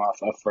writing him off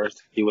at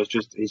first. He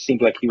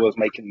seemed like he was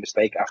making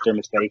mistake after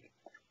mistake.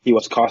 He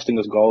was costing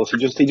us goals. He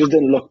just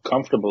didn't look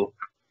comfortable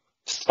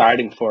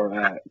starting for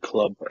a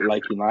club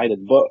like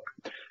United. But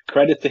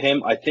credit to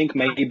him, I think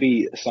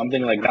maybe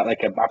something like that,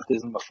 like a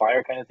baptism of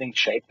fire kind of thing,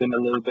 shaped him a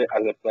little bit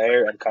as a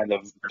player and kind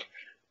of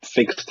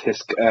fixed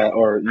his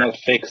or not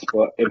fixed,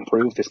 but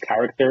improved his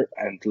character,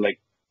 and like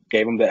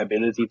gave him the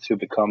ability to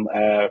become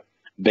a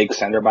big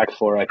centre back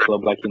for a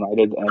club like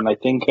United. And I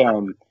think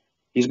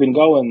he's been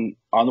going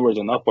onwards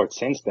and upwards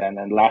since then.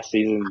 And last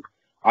season,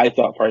 I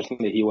thought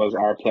personally he was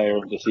our player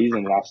of the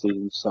season last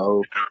season.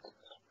 So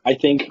I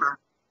think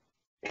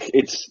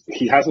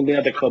he hasn't been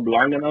at the club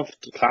long enough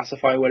to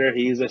classify whether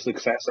he's a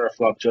success or a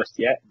flop just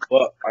yet.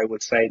 But I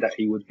would say that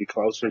he would be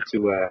closer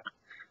to a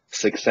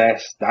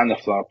success than a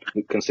flop,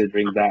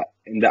 considering that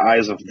in the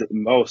eyes of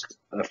most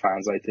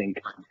fans, I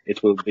think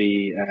it will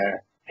be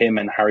him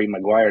and Harry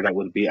Maguire that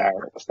would be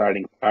our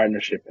starting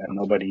partnership, and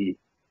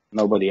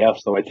nobody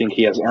else. So I think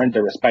he has earned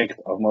the respect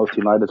of most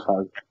United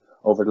fans.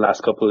 over the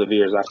last couple of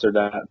years after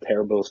that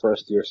terrible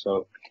first year.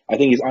 So I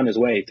think he's on his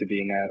way to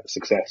being a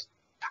success.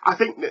 I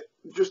think that,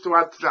 just to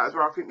add to that as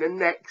well, I think the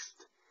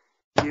next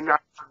United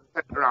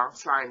centre-half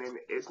signing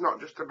is not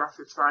just a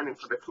massive signing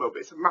for the club,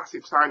 it's a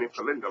massive signing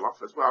for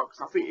Lindelof as well,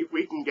 because I think if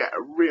we can get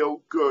a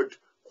real good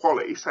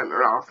quality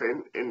centre-half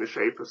in the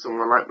shape of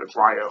someone like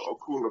Maguire or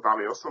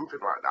Koulibaly or something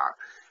like that,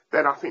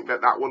 then I think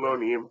that will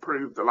only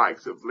improve the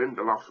likes of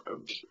Lindelof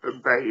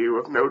and Bailly,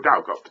 who have no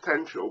doubt got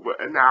potential,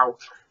 but are now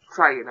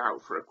crying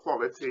out for a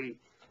quality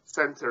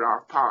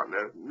centre-half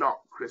partner, not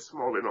Chris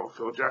Smalling or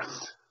Phil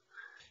Jones.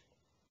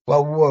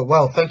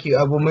 Well, thank you.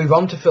 We'll move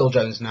on to Phil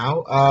Jones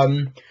now.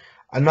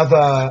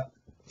 Another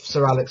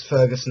Sir Alex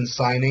Ferguson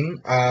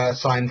signing,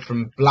 signed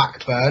from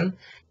Blackburn.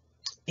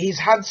 He's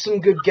had some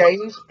good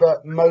games,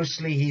 but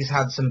mostly he's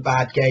had some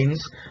bad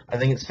games, I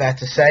think it's fair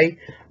to say.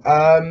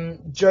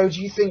 Joe,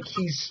 do you think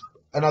he's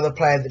another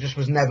player that just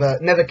was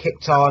never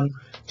kicked on,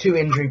 too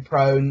injury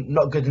prone,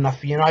 not good enough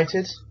for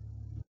United?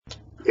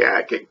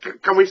 Yeah,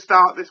 can we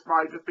start this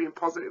by just being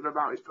positive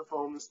about his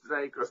performance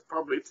today? Because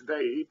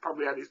today he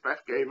had his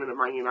best game in a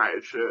Man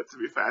United shirt, to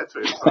be fair to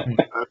him.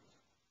 So,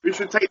 we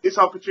should take this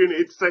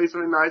opportunity to say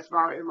something nice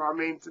about him. I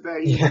mean,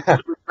 today he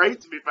was great,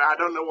 to be fair. I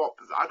don't know what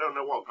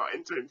got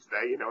into him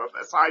today. You know,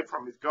 aside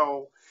from his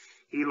goal,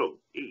 he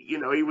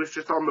was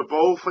just on the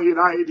ball for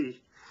United.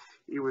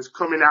 He was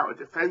coming out of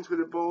defence with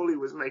the ball. He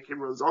was making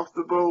runs off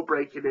the ball,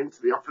 breaking into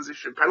the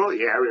opposition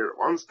penalty area at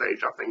one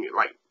stage. I think it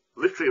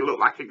literally looked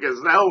like a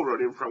gazelle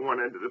running from one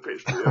end of the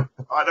pitch to the other.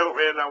 I don't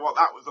really know what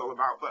that was all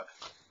about, but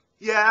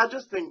yeah, I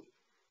just think,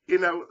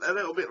 a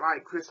little bit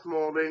like Chris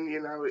Smalling,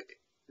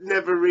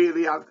 never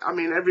really had,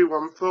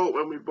 everyone thought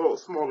when we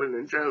bought Smalling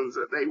and Jones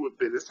that they would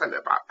be the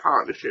centre-back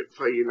partnership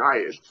for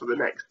United for the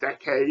next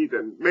decade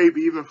and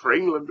maybe even for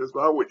England as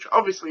well, which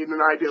obviously in an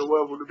ideal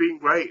world would have been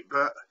great,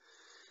 but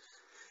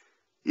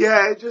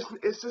yeah,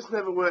 it's just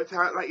never worked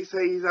out. Like you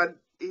say, he's had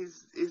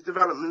his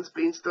development's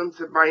been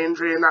stunted by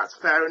injury, and that's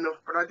fair enough.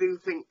 But I do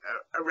think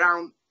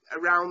around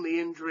the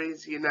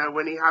injuries,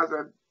 when he has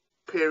had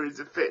periods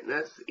of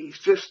fitness, he's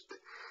just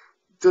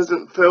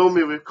doesn't fill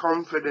me with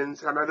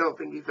confidence, and I don't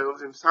think he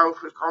fills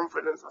himself with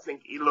confidence. I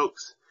think he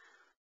looks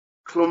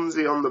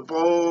clumsy on the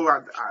ball.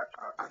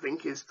 I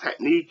think his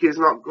technique is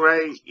not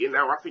great.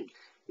 I think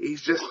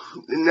he's just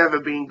never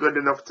been good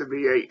enough to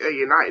be a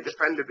United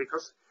defender,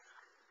 because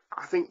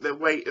I think the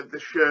weight of the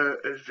shirt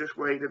has just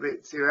weighed a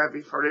bit too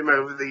heavy for him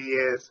over the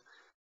years.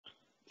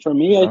 For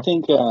me, I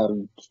think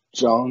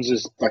Jones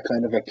is that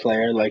kind of a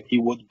player. Like, he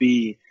would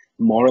be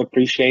more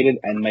appreciated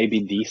and maybe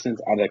decent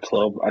at a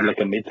club, at like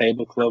a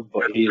mid-table club,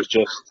 but he's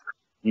just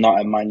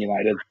not a Man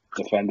United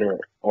defender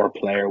or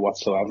player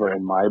whatsoever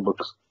in my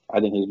books. I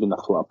think he's been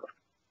a flop.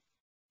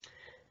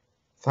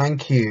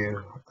 Thank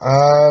you.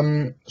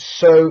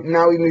 So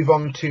now we move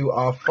on to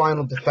our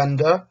final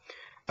defender,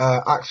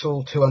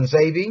 Axel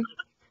Tuanzebe,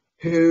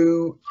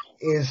 who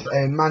is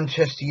a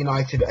Manchester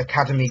United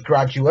Academy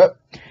graduate.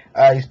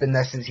 He's been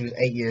there since he was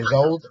 8 years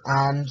old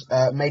and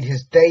made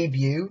his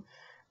debut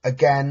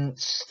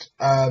against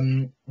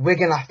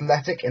Wigan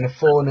Athletic in a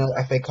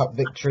 4-0 FA Cup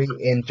victory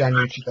in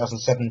January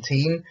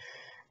 2017,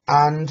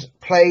 and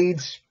played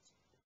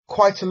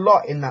quite a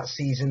lot in that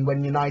season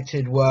when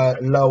United were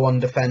low on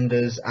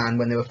defenders and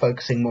when they were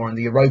focusing more on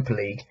the Europa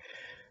League.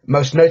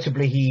 Most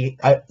notably, he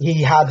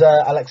had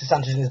Alexis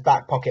Sanchez in his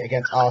back pocket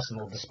against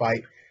Arsenal,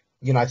 despite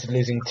United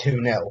losing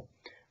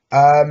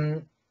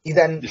 2-0. He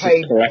then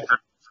played.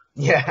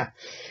 Yeah,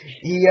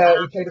 he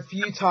played a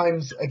few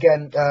times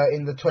again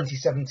in the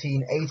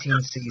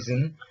 2017-18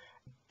 season,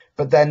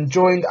 but then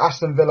joined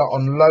Aston Villa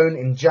on loan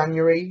in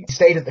January. He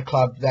stayed at the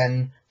club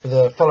then for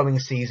the following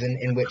season,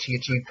 in which he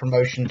achieved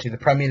promotion to the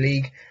Premier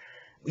League.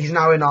 He's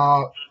now in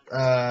our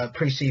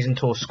pre-season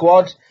tour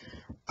squad.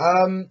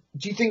 Do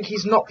you think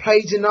he's not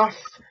played enough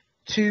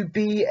to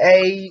be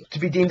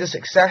deemed a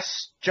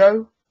success,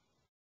 Joe?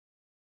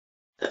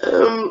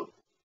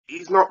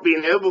 He's not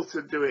been able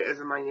to do it as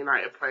a Man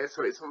United player,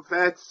 so it's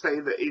unfair to say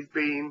that he's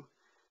been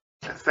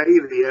a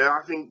failure.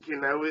 I think,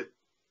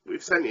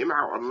 we've sent him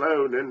out on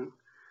loan, and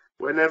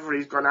whenever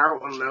he's gone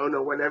out on loan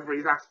or whenever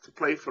he's asked to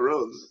play for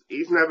us,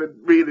 he's never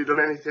really done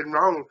anything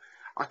wrong.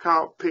 I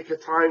can't pick a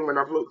time when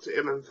I've looked at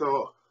him and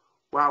thought,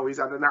 wow, he's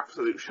had an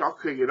absolute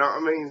shocker, you know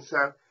what I mean?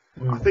 So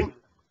I think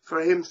for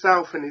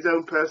himself and his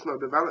own personal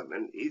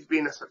development, he's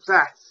been a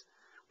success.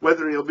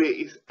 Whether he'll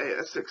be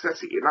a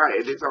success at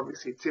United is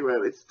obviously too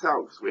early to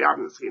tell, because we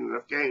haven't seen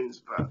enough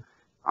games, but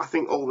I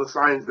think all the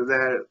signs are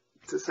there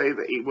to say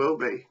that he will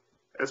be,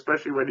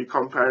 especially when you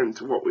compare him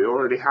to what we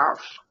already have.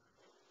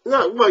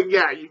 No, well,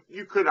 yeah,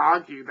 you could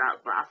argue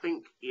that, but I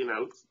think,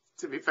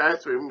 to be fair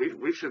to him,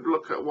 we should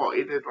look at what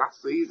he did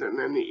last season,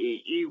 and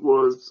he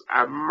was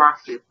a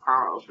massive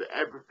part of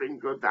everything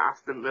good that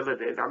Aston Villa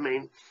did. I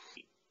mean,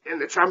 in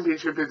the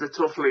Championship, it's a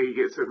tough league.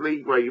 It's a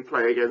league where you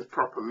play against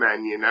proper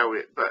men, you know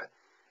it, but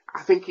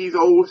I think he's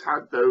always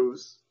had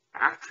those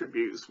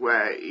attributes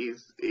where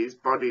his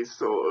body's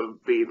sort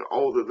of been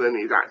older than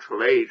his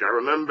actual age. I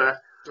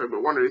remember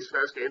one of his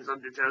first games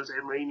under Jose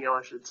Mourinho,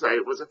 I should say,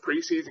 was a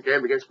pre-season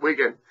game against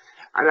Wigan,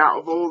 And out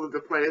of all of the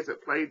players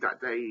that played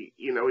that day,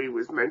 he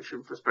was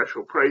mentioned for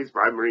special praise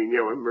by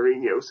Mourinho, and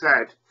Mourinho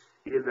said,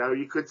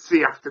 you could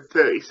see after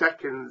 30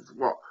 seconds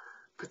what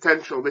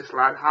potential this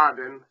lad had,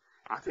 and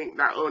I think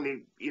that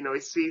only,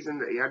 his season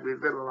that he had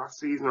with Villa last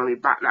season only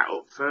backed that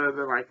up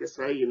further. Like I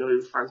say, he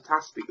was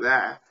fantastic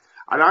there.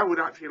 And I would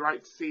actually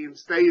like to see him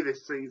stay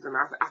this season.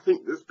 I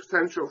think there's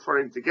potential for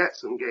him to get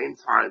some game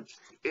time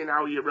in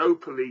our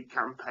Europa League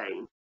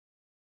campaign.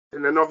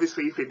 And then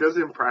obviously if he does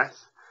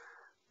impress,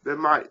 there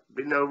might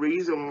be no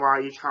reason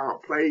why he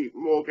can't play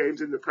more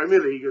games in the Premier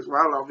League as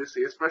well,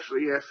 obviously,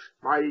 especially if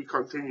Mai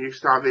continues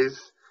to have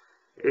his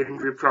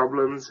injury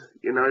problems,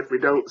 if we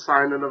don't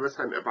sign another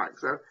centre-back.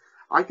 So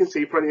I can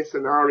see plenty of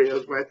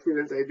scenarios where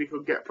Tuanzebe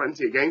could get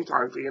plenty of game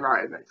time for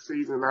United next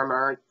season,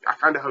 and I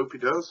kind of hope he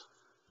does.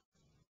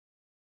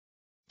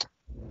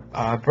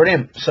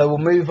 Brilliant. So we'll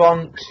move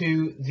on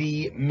to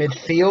the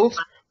midfield.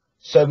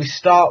 So we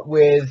start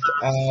with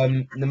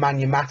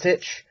Nemanja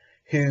Matic,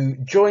 who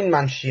joined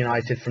Manchester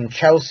United from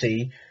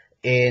Chelsea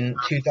in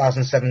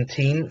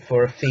 2017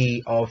 for a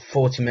fee of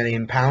 £40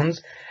 million.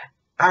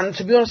 And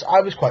to be honest, I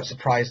was quite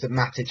surprised that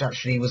Matic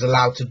actually was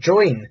allowed to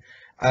join,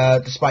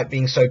 despite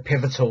being so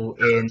pivotal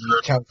in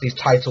Chelsea's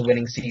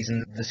title-winning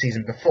season the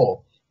season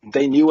before.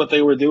 They knew what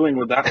they were doing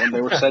with that when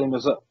they were setting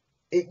us up.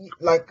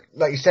 Like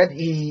you said,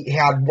 he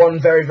had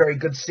one very, very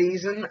good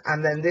season,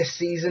 and then this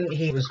season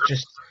he was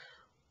just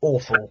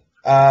awful.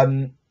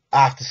 I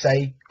have to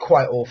say,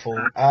 quite awful.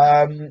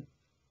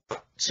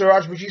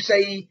 Suraj, would you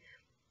say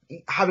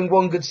having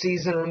one good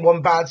season and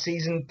one bad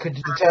season could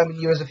determine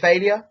you as a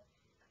failure?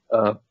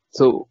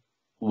 So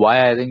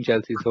why I think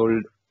Chelsea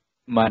sold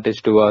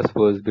Matic to us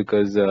was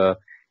because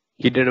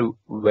he did a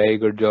very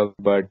good job,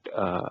 but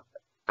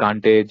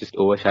Kante just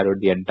overshadowed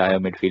the entire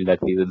midfield that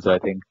season. So I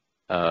think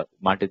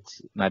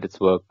Matic's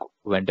work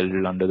went a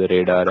little under the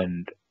radar,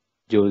 and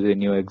Jose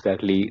knew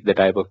exactly the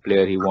type of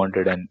player he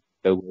wanted, and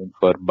they're going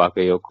for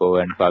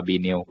Bakayoko and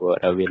Fabinho who are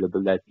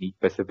available. That he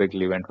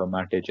specifically went for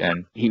Matic,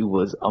 and he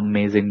was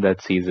amazing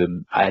that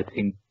season. I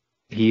think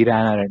he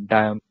ran our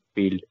entire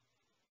field.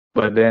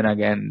 But then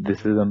again, this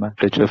is a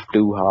Matic of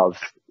two halves.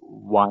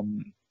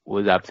 One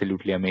was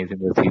absolutely amazing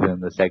this season.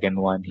 The second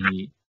one,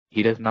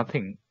 he does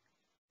nothing.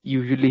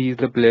 Usually he's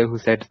the player who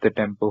sets the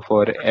tempo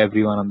for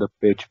everyone on the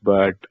pitch,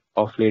 but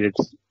of late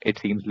it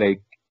seems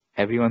like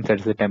everyone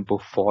sets the tempo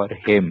for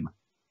him.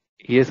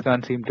 He just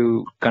can't seem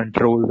to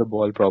control the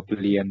ball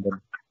properly and then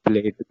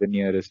play to the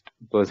nearest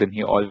person.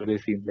 He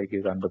always seems like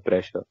he's under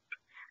pressure.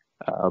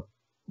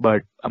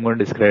 But I'm going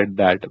to discredit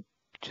that.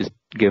 Just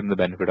give him the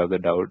benefit of the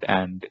doubt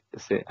and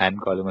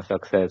call him a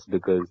success,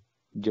 because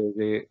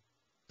Jose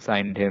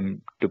signed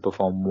him to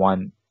perform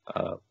one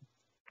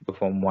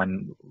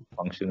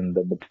function in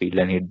the midfield,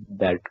 and he did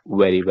that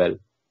very well.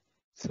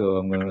 So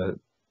I'm going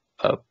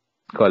to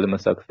call him a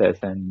success,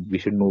 and we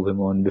should move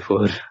him on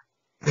before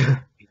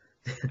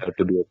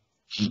to be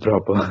a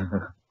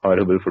proper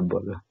horrible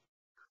footballer.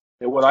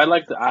 What I'd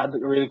like to add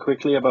really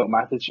quickly about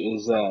Matic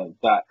is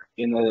that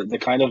in the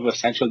kind of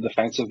essential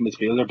defensive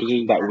midfielder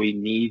position that we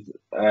need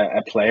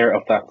a player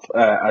of that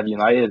at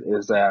United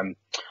is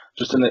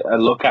just a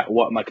look at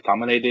what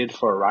McTominay did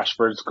for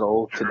Rashford's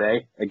goal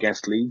today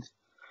against Leeds,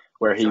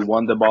 where he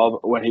won the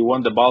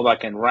ball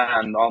back and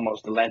ran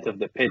almost the length of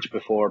the pitch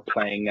before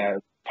playing a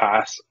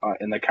pass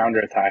in the counter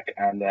attack,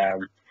 and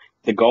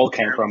the goal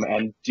came from it.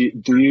 And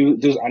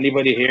does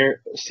anybody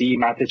here see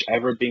Matic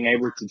ever being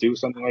able to do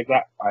something like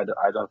that? I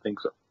don't think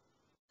so.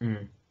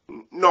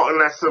 Not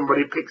unless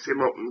somebody picks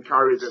him up and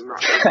carries him.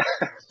 With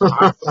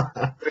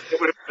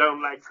his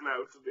own legs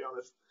now, to be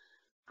honest.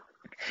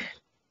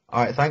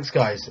 All right, thanks,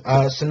 guys.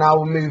 So now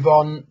we'll move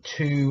on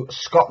to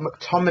Scott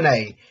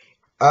McTominay.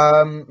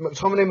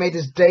 McTominay made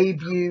his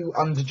debut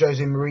under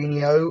Jose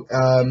Mourinho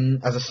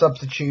as a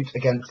substitute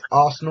against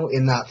Arsenal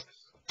in that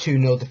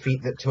 2-0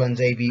 defeat that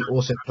Tuanzebe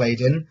also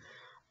played in.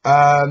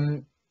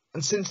 And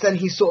since then,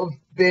 he's sort of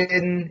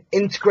been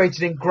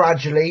integrated in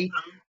gradually,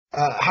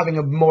 having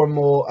a more and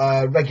more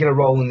regular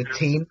role in the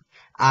team.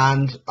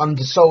 And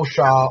under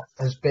Solskjaer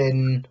has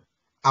been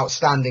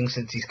outstanding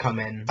since he's come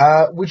in.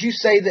 Would you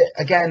say that,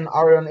 again,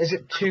 Arion, is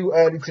it too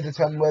early to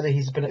determine whether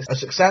he's been a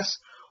success?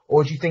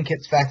 Or do you think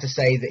it's fair to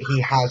say that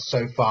he has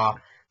so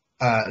far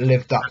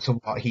lived up to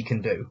what he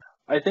can do?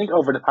 I think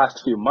over the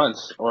past few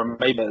months, or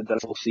maybe the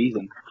whole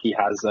season, he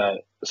has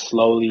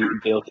slowly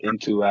built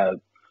into a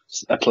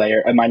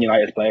Man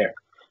United player.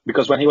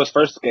 Because when he was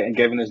first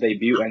given his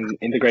debut and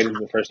integrated into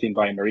the first team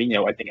by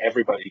Mourinho, I think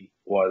everybody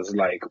was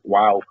like,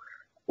 "Wow,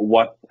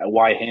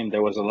 why him?"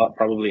 There was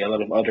probably a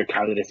lot of other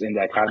candidates in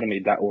the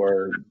academy that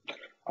were,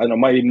 I don't know,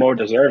 maybe more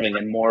deserving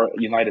and more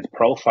United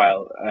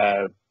profile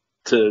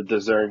to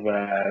deserve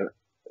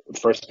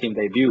first team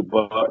debut,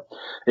 but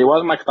it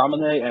was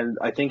McTominay, and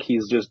I think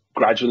he's just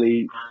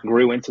gradually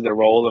grew into the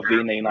role of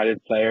being a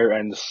United player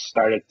and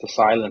started to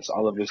silence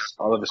all of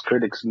his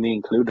critics, me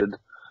included.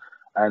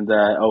 And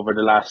over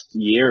the last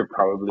year,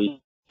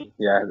 probably,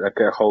 like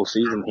a whole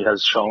season, he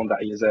has shown that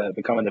he's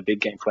becoming a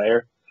big game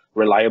player,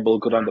 reliable,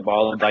 good on the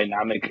ball,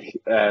 dynamic,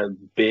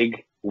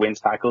 big,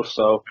 wins tackles.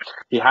 So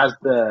he has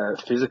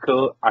the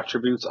physical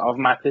attributes of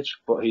Matic,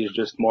 but he's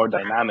just more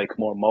dynamic,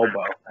 more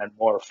mobile, and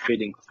more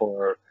fitting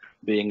for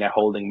being a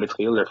holding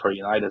midfielder for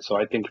United. So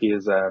I think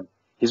he's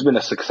been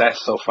a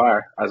success so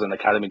far as an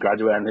academy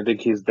graduate, and I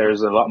think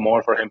there's a lot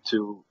more for him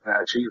to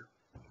achieve.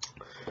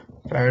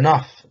 Fair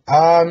enough.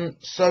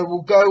 So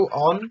we'll go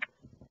on.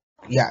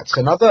 Yeah, it's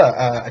another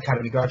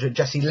academy graduate,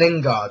 Jesse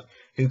Lingard,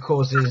 who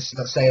causes,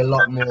 let's say, a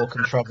lot more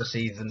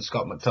controversy than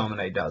Scott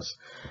McTominay does.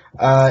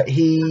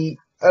 He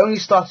only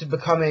started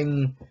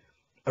becoming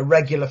a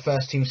regular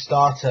first-team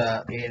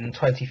starter in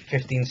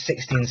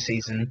 2015-16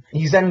 season.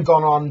 He's then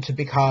gone on to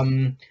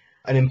become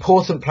an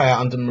important player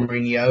under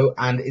Mourinho,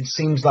 and it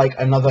seems like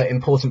another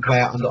important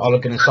player under Ole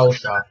Gunnar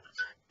Solskjaer.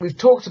 We've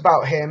talked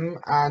about him,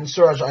 and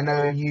Suraj, I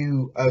know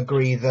you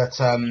agree that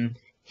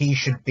he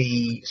should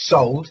be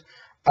sold.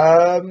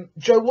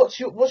 Joe, what's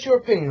your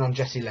opinion on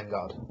Jesse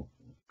Lingard?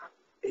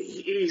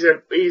 He's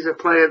a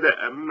player that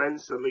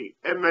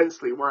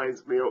immensely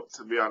winds me up.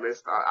 To be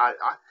honest, I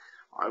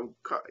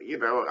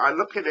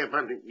look at him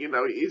and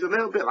he's a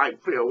little bit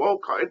like Theo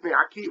Walcott, isn't he?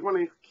 I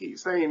keep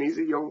saying he's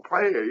a young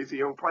player.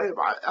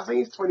 But I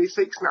think he's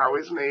 26 now,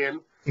 isn't he? And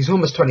he's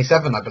almost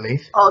 27, I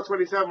believe. Oh,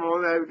 27.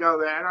 Well, there we go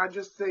there. And I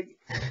just think,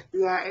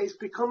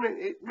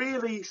 it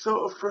really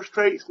sort of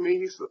frustrates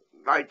me.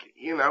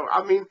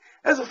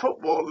 As a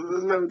footballer,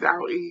 there's no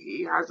doubt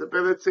he has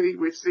ability.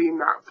 We've seen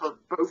that for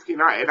both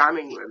United and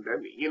England.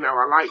 And,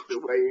 I like the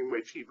way in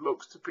which he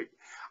looks to pick.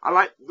 I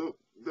like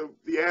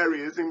the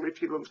areas in which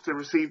he looks to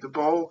receive the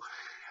ball.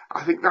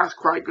 I think that's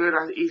quite good.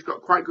 He's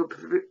got quite good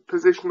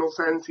positional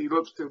sense. He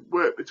loves to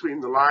work between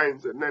the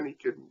lines, and then he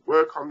can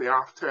work on the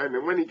half turn.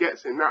 And when he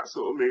gets in that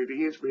sort of mood,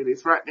 he is really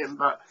threatening.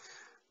 But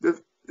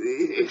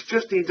it's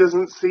just he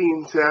doesn't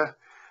seem to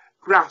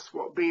grasp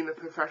what being a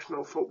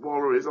professional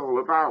footballer is all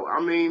about.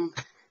 I mean,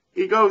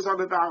 he goes on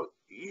about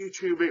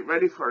YouTube ain't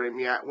ready for him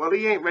yet. Well,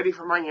 he ain't ready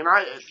for Man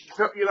United.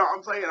 You know what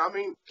I'm saying? I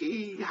mean,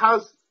 he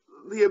has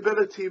the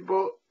ability,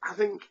 but I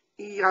think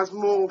he has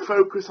more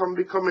focus on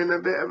becoming a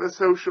bit of a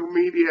social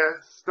media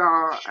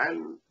star,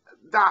 and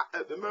that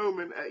at the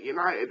moment at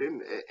United,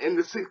 in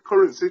the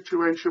current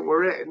situation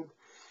we're in,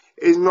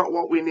 is not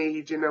what we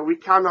need. We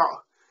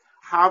cannot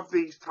have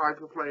these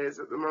type of players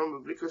at the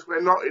moment because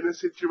we're not in a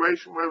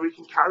situation where we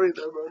can carry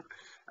them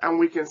and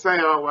we can say,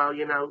 oh, well,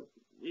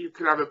 you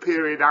can have a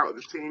period out of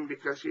the team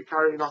because you're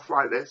carrying off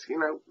like this.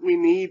 We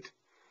need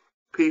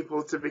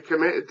people to be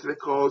committed to the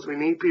cause. We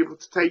need people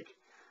to take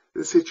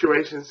the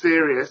situation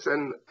serious,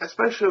 and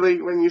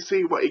especially when you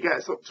see what he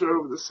gets up to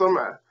over the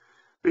summer,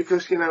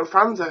 because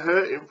fans are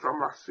hurting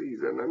from last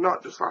season, and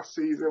not just last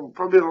season,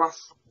 probably the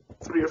last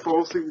 3 or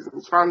 4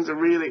 seasons. Fans are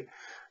really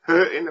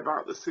hurting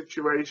about the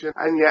situation,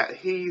 and yet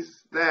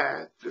he's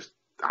there just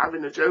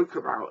having a joke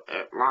about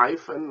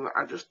life, and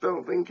I just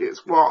don't think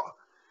it's what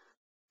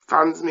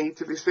fans need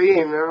to be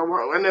seeing.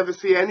 I never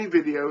see any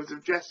videos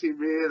of Jesse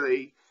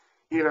really,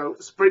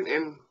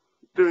 sprinting,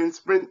 doing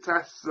sprint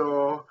tests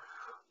or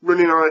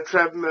running on a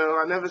treadmill.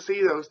 I never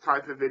see those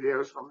type of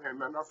videos from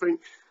him, and I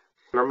think,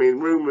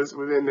 rumours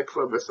within the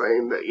club are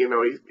saying that,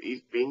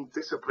 he's been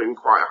disciplined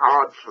quite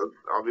hard for,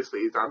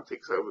 obviously, his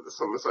antics over the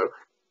summer. So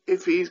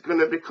if he's going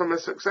to become a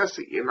success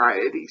at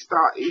United,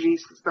 he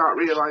needs to start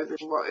realising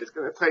what it's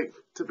going to take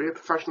to be a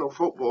professional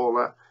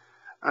footballer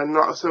and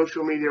not a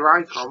social media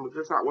icon,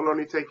 because that will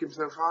only take him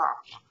so far.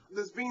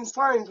 There's been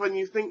times when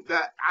you think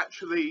that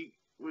actually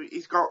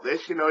he's got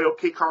this, he'll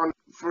kick on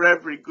for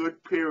every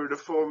good period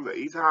of form that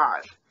he's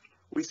had.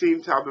 We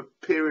seem to have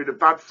a period of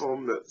bad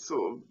form that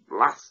sort of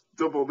lasts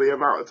double the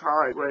amount of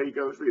time, where he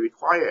goes really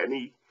quiet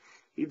and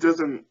he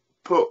doesn't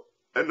put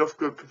enough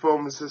good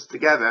performances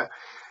together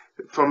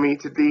for me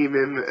to deem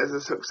him as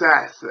a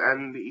success,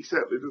 and he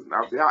certainly doesn't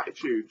have the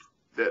attitude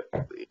that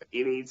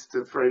he needs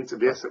for him to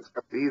be a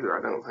success either,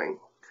 I don't think.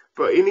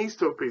 But he needs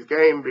to up his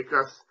game,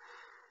 because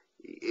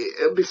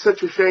it'll be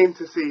such a shame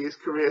to see his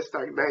career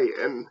stagnate,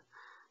 and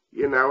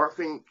I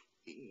think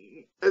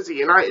as a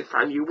United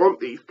fan, you want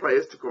these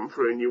players to come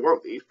through and you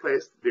want these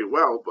players to do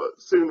well,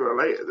 but sooner or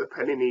later the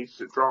penny needs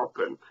to drop,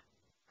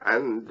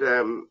 and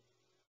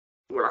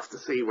we'll have to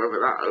see whether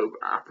that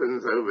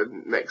happens over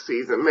next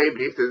season.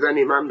 Maybe if there's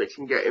any man that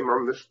can get him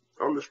on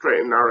the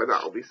straight and narrow,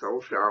 that'll be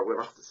Solskjaer.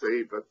 We'll have to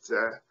see, but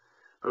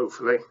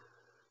hopefully.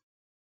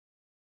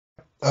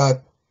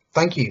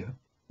 Thank you.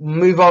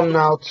 Move on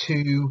now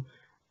to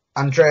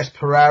Andreas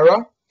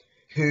Pereira,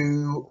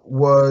 who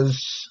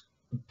was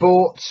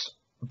bought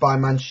by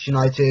Manchester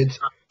United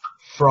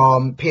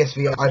from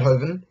PSV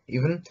Eindhoven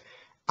even,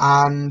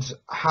 and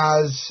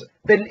has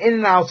been in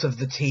and out of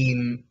the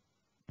team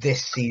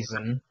this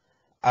season.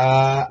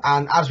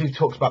 And as we've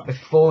talked about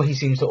before, he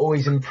seems to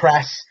always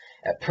impress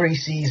at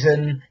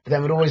pre-season, but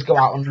then would always go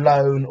out on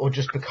loan or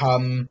just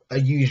become a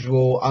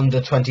usual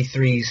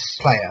under-23s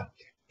player.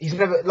 He's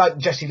never, like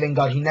Jesse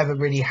Lingard, he never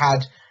really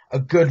had a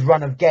good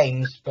run of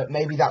games, but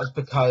maybe that was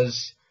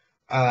because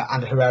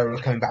Ander Herrera was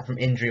coming back from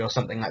injury or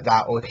something like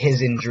that, or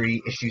his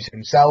injury issues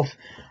himself.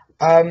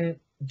 Do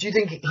you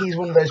think he's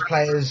one of those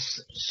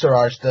players,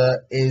 Suraj,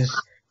 that is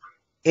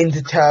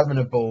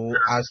indeterminable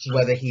as to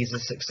whether he's a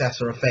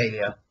success or a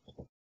failure?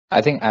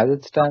 I think as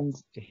it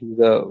stands, he's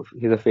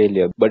a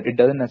failure, but it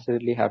doesn't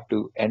necessarily have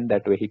to end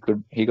that way. He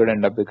could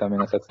end up becoming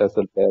a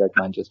successful player at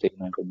Manchester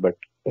United. But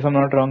if I'm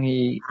not wrong,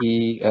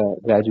 he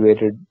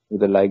graduated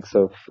with the likes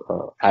of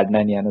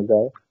Adnan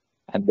Januzaj,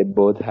 and they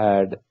both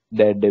had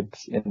their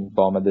dips in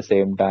form at the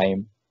same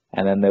time.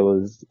 And then there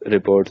was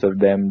reports of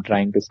them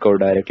trying to score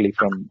directly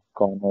from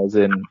corners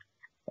in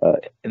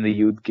the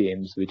youth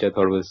games, which I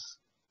thought was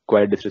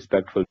quite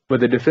disrespectful.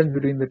 But the difference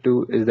between the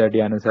two is that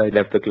Januzaj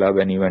left the club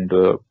and he went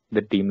to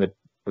the team that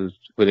was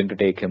willing to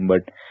take him.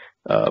 But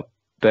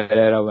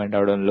Pereira went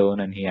out on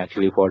loan and he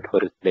actually fought for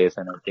his place.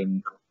 And I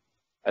think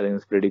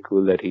it's pretty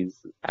cool that he's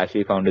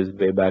actually found his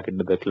way back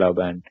into the club.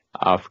 And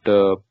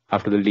after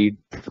the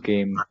Leeds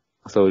game,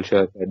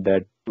 Solskjaer said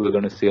that we're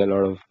going to see a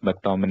lot of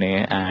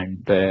McTominay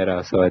and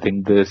Pereira. So I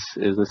think this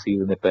is the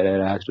season that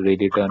Pereira has to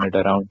really turn it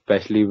around,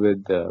 especially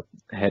with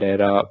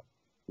Herrera.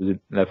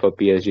 For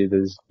PSG,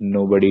 there's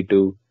nobody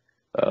to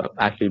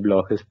actually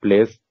block his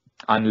place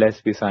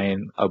unless we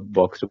sign a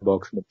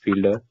box-to-box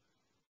midfielder.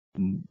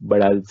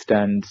 But as it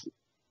stands,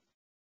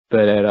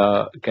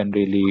 Pereira can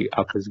really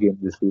up his game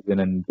this season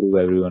and prove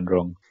everyone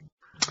wrong.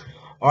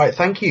 All right,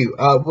 thank you.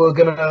 We're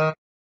going to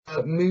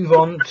move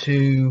on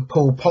to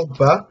Paul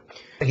Pogba.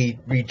 He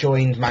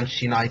rejoined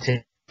Manchester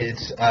United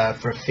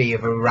for a fee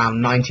of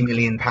around £90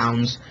 million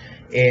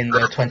in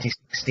the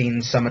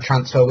 2016 summer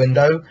transfer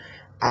window,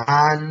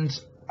 and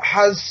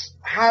has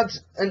had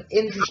an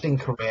interesting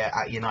career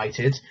at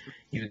United,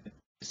 you would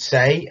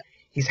say.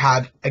 He's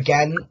had,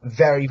 again,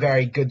 very,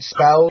 very good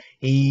spell.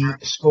 He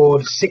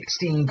scored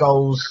 16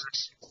 goals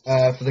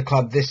for the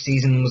club this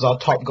season, was our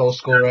top goal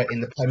scorer in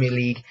the Premier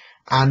League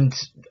and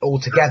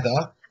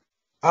altogether.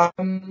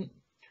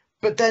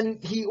 But then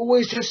he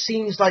always just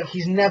seems like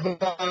he's never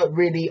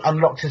really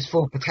unlocked his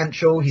full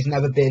potential. He's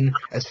never been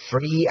as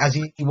free as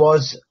he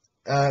was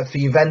for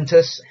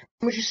Juventus.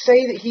 Would you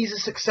say that he's a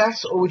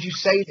success, or would you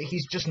say that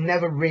he's just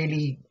never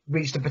really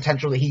reached the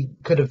potential that he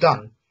could have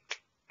done?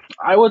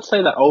 I would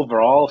say that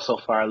overall, so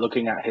far,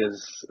 looking at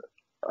his,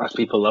 as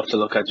people love to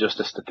look at just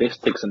the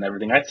statistics and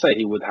everything, I'd say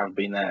he would have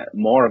been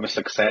more of a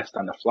success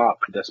than a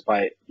flop,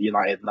 despite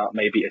United not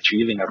maybe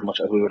achieving as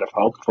much as we would have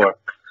hoped for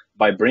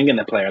by bringing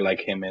a player like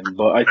him in.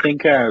 But I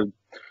think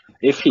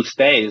if he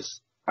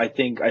stays, I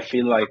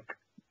feel like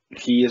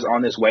he is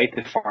on his way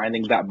to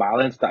finding that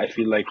balance that I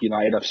feel like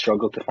United have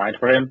struggled to find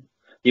for him.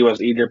 He was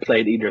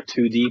played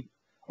too deep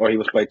or he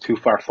was played too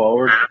far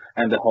forward,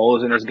 and the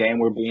holes in his game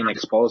were being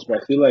exposed.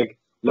 But I feel like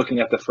looking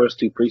at the first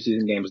two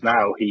preseason games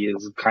now, he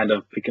is kind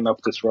of picking up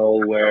this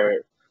role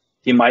where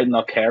he might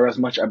not care as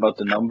much about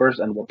the numbers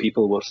and what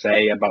people will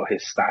say about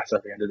his stats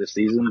at the end of the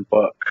season,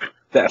 but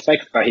the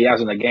effect that he has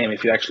in the game,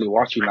 if you actually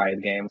watch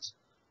United games,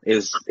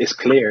 is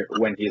clear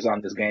when he's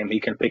on this game.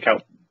 He can pick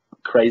out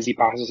crazy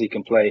passes, he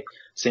can play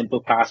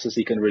simple passes,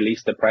 he can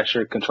release the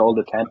pressure, control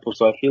the tempo.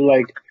 So I feel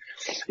like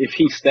if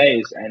he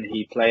stays and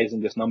he plays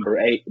in this number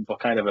 8, but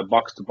kind of a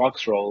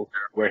box-to-box role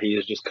where he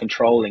is just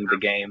controlling the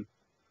game,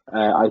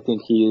 I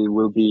think he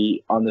will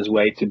be on his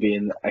way to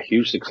being a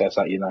huge success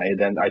at United,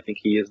 and I think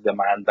he is the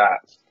man that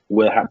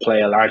will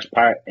play a large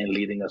part in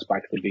leading us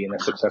back to being a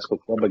successful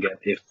club again.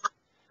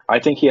 I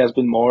think he has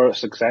been more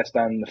success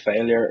than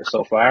failure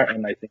so far,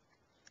 and I think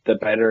the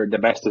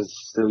best is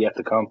still yet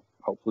to come,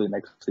 hopefully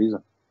next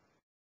season.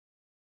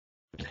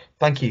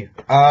 Thank you.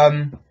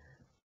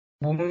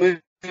 We'll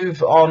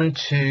move on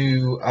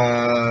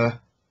to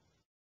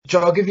Joe,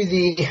 I'll give you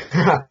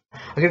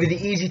the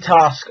easy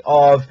task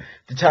of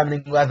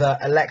determining whether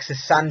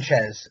Alexis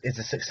Sanchez is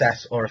a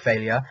success or a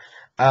failure.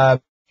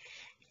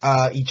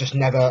 He just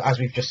never, as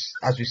we've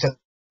said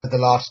the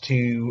last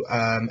two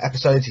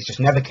episodes, he's just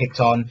never kicked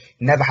on,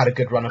 never had a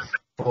good run of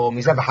form.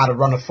 He's never had a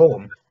run of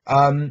form.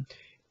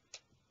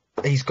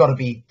 He's got to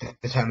be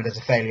determined as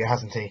a failure,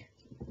 hasn't he?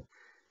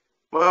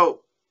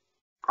 Well,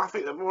 I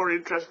think the more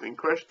interesting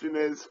question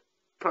is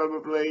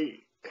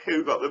probably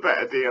who got the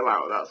better deal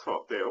out of that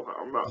swap deal.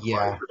 I'm not quite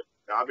sure.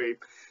 I mean,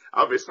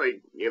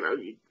 obviously,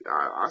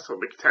 I saw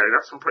Mkhitaryan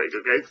have some pretty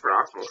good games for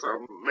Arsenal,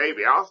 so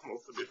maybe Arsenal,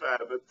 to be fair.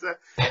 But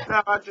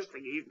no, I just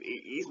think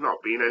he's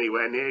not been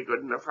anywhere near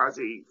good enough, has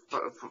he,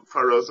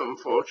 for us,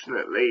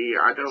 unfortunately.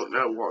 I don't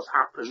know what's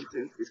happened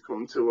since he's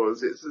come to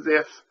us. It's as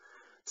if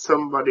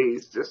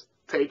somebody's just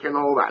taken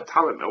all that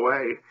talent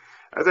away.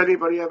 Has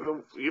anybody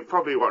ever? You've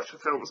probably watched the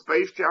film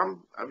Space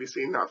Jam. Have you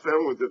seen that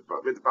film with the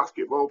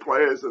basketball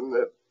players and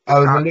the?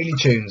 Oh, the Looney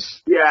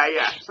Tunes.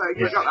 Yeah. So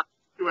you've got that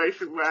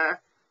situation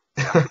where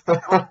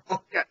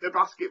get the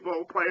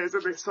basketball players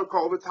and they suck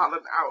all the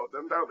talent out of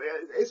them, don't they?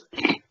 I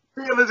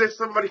feel as if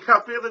somebody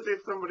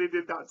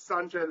did that to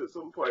Sanchez at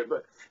some point.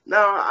 But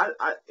no,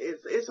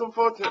 it's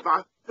unfortunate.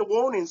 But the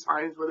warning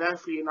signs were there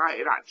for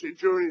United actually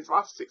during his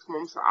last 6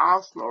 months at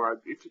Arsenal.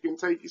 If you can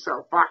take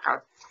yourself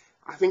back,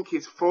 I think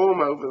his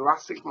form over the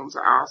last 6 months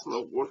at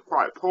Arsenal was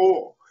quite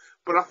poor.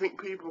 But I think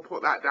people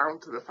put that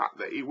down to the fact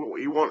that he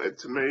wanted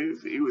to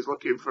move. He was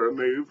looking for a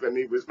move and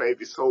he was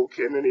maybe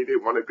sulking and he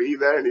didn't want to be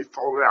there and he's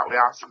fallen out with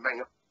Arsene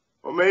Wenger.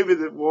 or maybe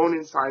the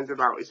warning signs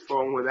about his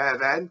form were there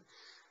then.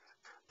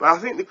 But I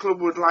think the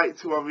club would like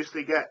to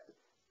obviously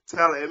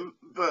tell him,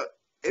 but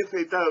if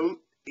they don't,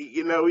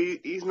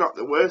 he's not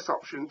the worst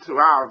option to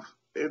have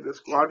in the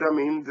squad. I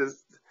mean,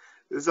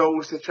 there's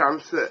always a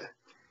chance that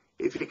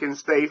if he can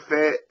stay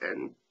fit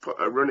and put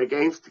a run of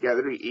games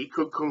together, he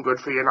could come good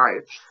for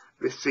United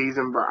this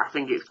season. But I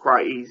think it's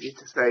quite easy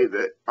to say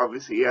that,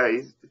 obviously,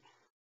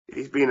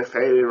 he's been a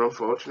failure,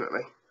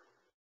 unfortunately.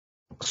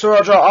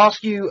 Suraj, I'll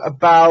ask you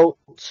about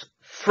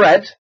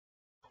Fred,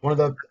 one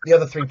of the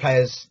other three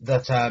players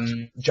that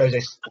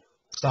Jose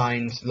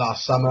signed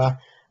last summer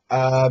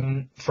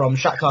from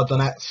Shakhtar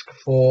Donetsk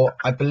for,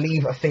 I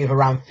believe, a fee of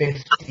around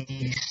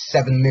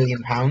 £57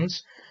 million.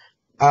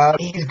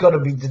 He's got to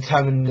be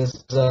determined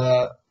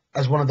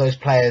as one of those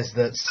players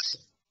that's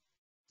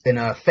been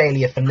a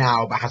failure for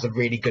now, but has a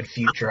really good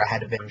future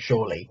ahead of him,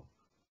 surely.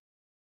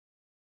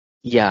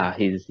 Yeah,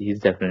 he's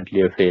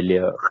definitely a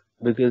failure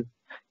because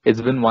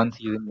it's been one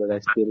season, but I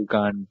still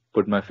can't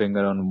put my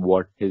finger on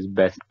what his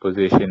best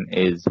position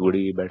is. Would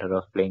he be better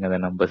off playing as a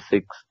number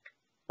 6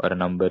 or a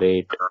number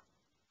 8?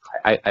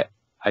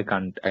 I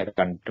can't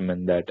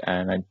determine that,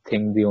 and I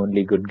think the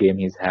only good game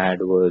he's had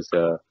was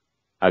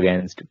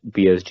against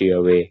PSG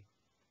away.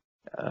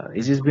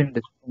 He's just been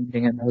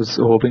disappointing, and I was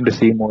hoping to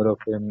see more of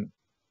him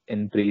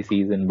in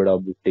pre-season, but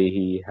obviously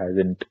he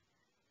hasn't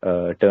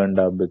turned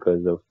up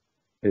because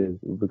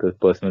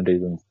personal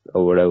reasons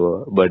or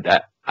whatever.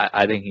 But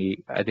I think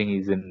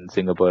he's in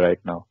Singapore right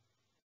now.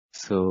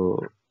 So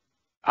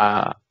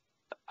I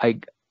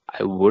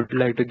I would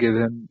like to give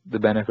him the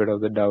benefit of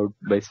the doubt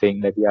by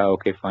saying that, yeah,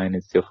 okay, fine,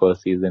 it's your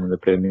first season in the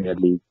Premier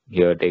League.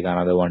 Here, take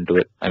another one to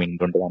it. I mean,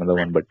 don't take another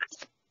one, but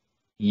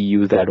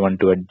use that one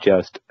to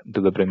adjust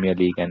to the Premier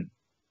League, and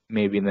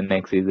maybe in the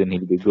next season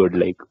he'll be good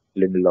like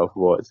Lindelof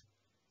was.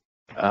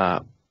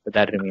 But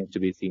that remains to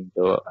be seen.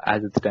 So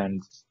as it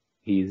stands,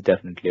 he's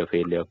definitely a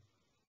failure.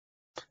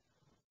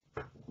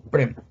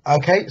 Brilliant.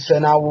 Okay, so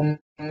now we'll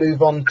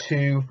move on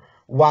to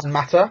Juan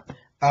Mata,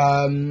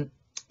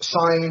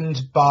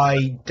 signed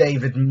by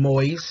David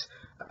Moyes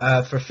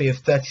for a fee of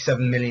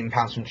 £37 million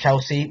from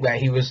Chelsea, where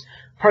he was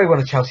probably one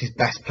of Chelsea's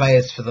best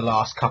players for the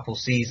last couple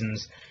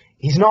seasons.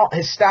 His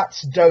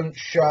stats don't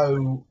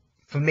show,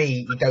 for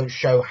me, don't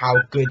show how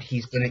good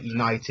he's been at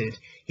United.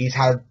 He's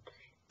had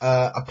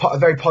a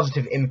very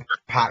positive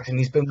impact, and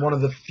he's been one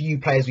of the few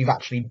players we've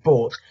actually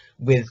bought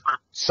with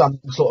some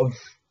sort of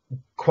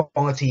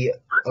quality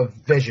of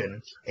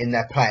vision in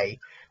their play.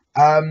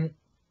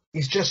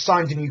 He's just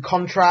signed a new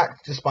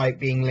contract despite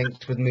being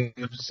linked with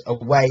moves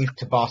away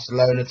to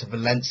Barcelona, to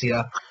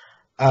Valencia.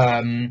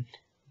 Aaron,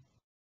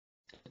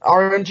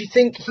 do you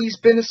think he's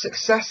been a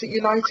success at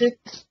United,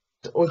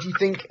 or do you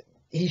think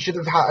he should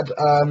have had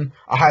a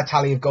higher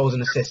tally of goals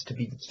and assists to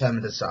be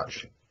determined as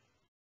such?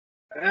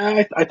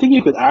 I think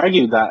you could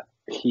argue that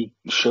he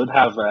should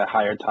have a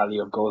higher tally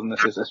of goals and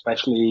assists,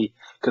 especially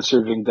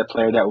considering the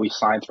player that we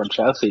signed from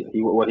Chelsea.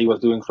 What he was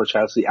doing for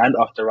Chelsea and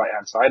off the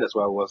right-hand side as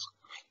well was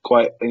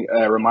quite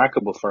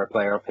remarkable for a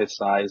player of his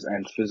size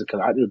and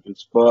physical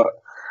attributes. But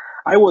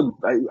I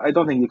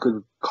don't think you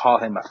could call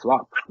him a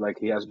flop. Like,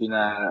 he has been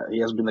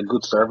a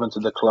good servant to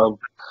the club.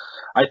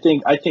 I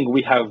think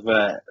we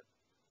haven't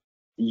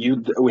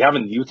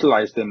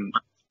utilized him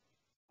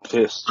to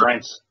his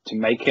strengths to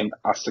make him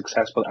as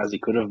successful as he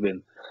could have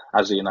been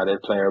as a United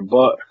player.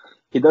 But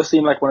he does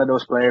seem like one of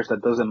those players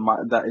that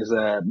is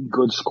a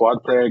good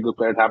squad player, a good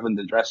player to have in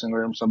the dressing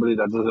room, somebody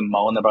that doesn't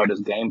moan about his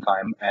game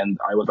time. And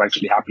I was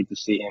actually happy to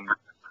see him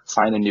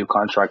sign a new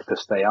contract to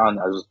stay on,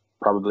 as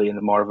probably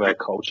in more of a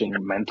coaching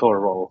and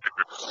mentor role.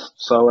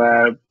 So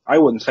I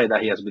wouldn't say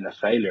that he has been a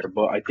failure,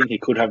 but I think he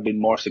could have been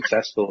more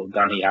successful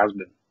than he has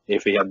been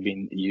if he had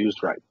been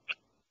used right.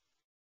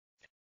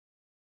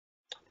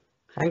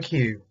 Thank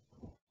you.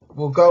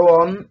 We'll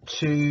go on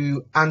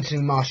to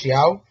Anthony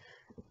Martial,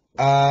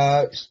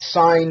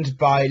 signed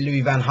by Louis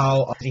van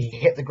Gaal. He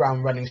hit the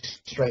ground running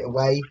straight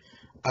away.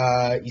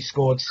 He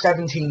scored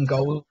 17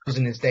 goals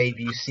in his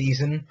debut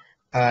season,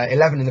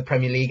 11 in the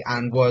Premier League,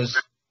 and was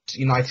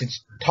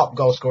United's top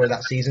goal scorer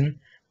that season.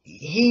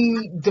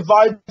 He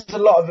divides a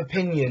lot of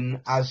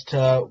opinion as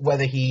to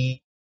whether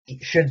he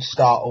should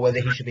start or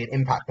whether he should be an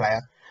impact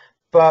player.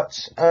 But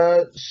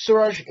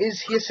Suraj,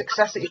 is he a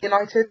success at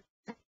United?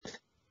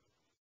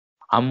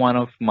 I'm one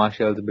of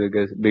Martial's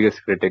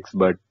biggest critics,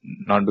 but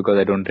not because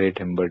I don't rate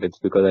him, but it's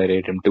because I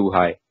rate him too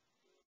high.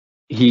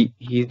 He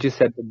just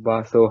set the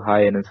bar so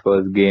high in his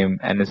first game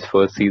and his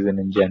first season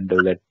in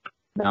general that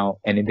now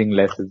anything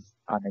less is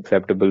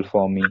unacceptable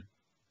for me.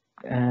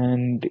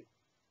 And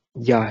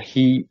yeah,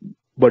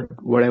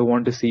 but what I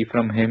want to see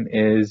from him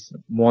is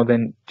more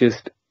than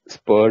just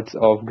spurts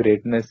of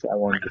greatness. I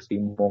want to see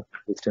more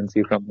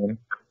consistency from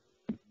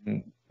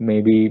him.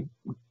 Maybe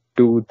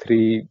 2,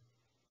 3,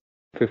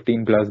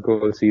 15 plus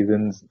goal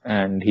seasons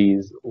and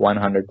he's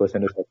 100%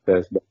 a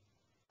success. But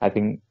I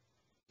think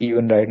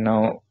even right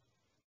now,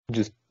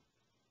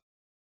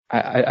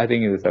 I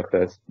think he's a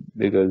success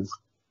because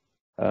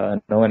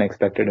no one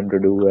expected him to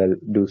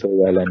do so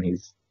well, and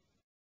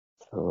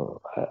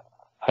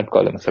I'd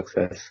call him a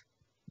success.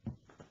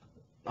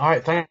 All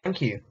right,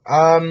 thank you.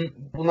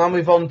 We'll now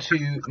move on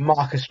to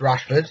Marcus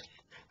Rashford.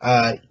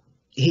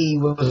 He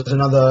was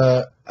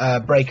another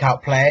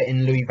breakout player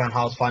in Louis van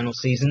Gaal's final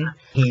season.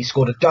 He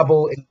scored a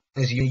double in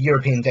his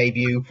European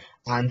debut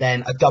and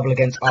then a double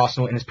against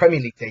Arsenal in his Premier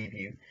League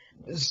debut.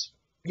 It's,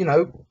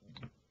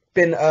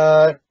 been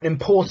an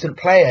important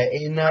player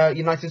in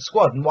United's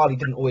squad, and while he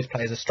didn't always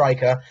play as a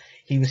striker,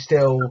 he was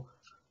still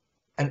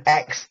an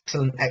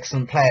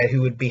excellent player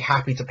who would be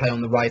happy to play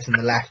on the right and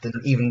the left, and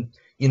even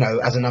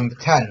as a number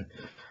 10.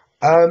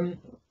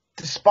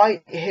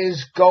 Despite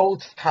his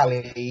goal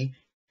tally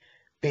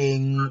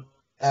being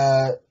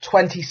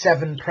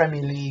 27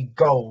 Premier League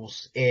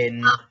goals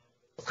in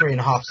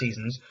 3.5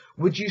 seasons,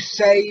 would you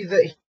say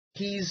that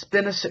he's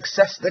been a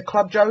success at the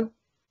club, Joe?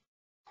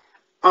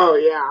 Oh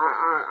yeah,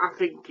 I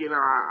think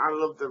I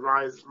love the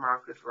rise of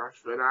Marcus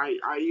Rashford.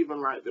 I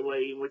even like the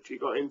way in which he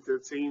got into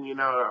the team.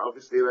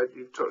 Obviously, like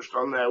you've touched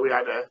on there,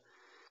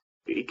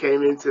 he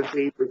came into the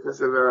team because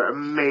of a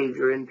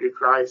major injury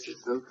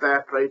crisis, and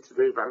fair play to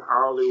Louis van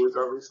Gaal, who was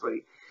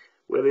obviously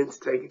willing to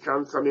take a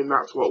chance on him.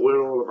 That's what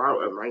we're all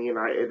about at Man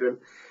United, and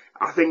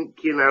I think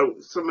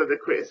some of the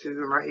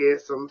criticism I hear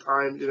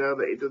sometimes,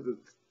 that he doesn't.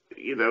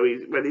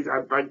 When he's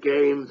had bad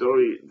games, or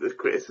the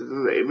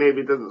criticism that he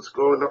maybe doesn't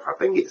score enough, I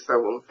think it's so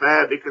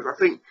unfair, because I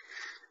think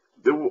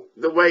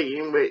the way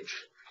in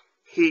which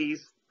he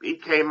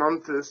came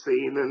onto the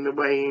scene and the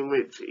way in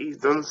which he's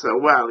done so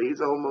well,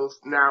 he's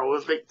almost now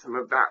a victim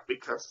of that,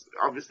 because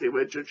obviously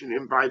we're judging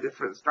him by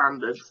different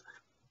standards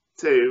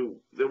to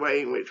the way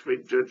in which we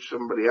judge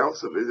somebody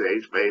else of his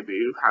age, maybe,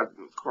 who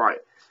hadn't quite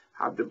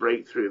had the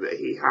breakthrough that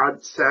he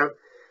had. So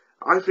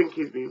I think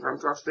he's been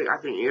fantastic. I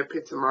think he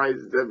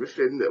epitomises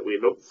everything that we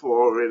look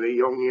for in a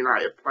young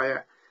United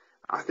player.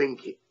 I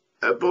think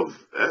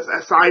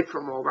aside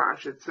from all that, I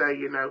should say,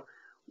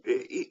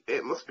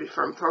 it must be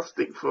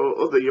fantastic for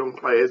other young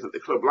players at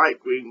the club like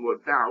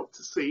Greenwood now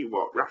to see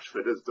what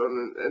Rashford has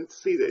done and to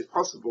see that it's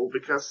possible,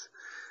 because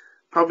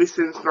probably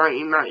since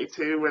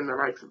 1992, when the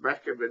likes of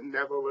Beckham and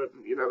Neville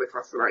and, the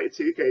class of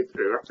 92 came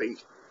through, I think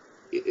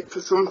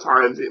for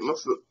sometimes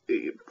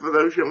for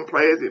those young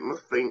players, they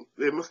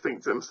must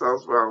think to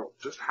themselves, well,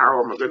 just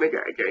how am I going to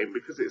get a game?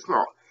 Because it's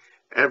not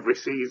every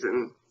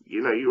season,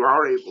 you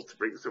are able to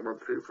bring someone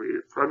through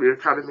from your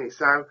academy.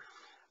 So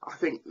I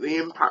think the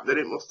impact that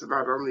it must have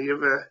had on the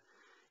other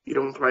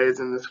young players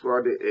in the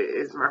squad it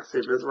is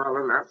massive as well.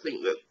 And I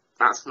think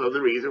that's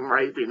another reason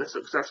why he's been a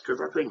success,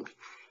 because I think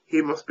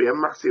he must be a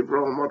massive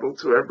role model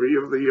to every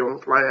other young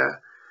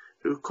player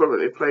who's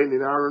currently playing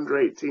in our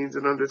under-18s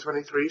and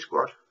under-23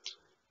 squad.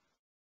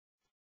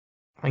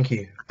 Thank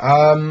you.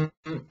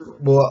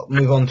 We'll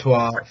move on to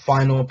our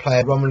final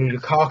player, Romelu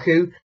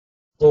Lukaku,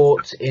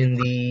 bought in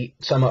the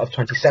summer of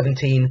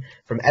 2017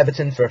 from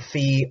Everton for a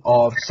fee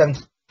of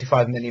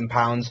 £75 million.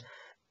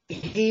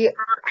 He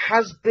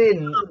has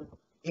been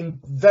a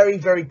very,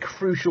 very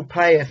crucial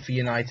player for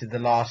United the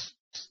last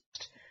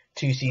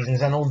 2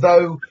 seasons, and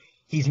although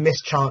he's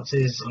missed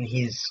chances and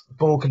his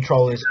ball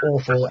control is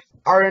awful,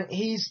 Aaron,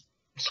 he's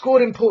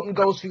scored important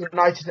goals for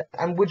United,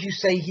 and would you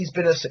say he's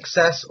been a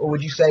success, or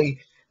would you say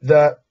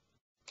that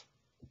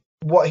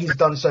what he's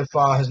done so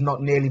far has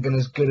not nearly been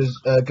as good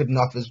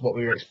enough as what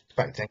we were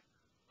expecting?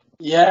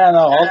 Yeah,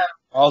 no.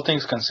 All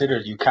things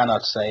considered, you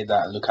cannot say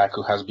that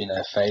Lukaku has been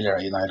a failure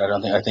at United.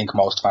 I think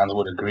most fans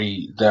would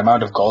agree. The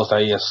amount of goals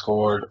that he has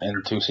scored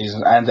in 2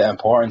 seasons and the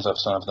importance of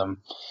some of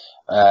them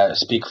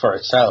speak for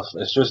itself.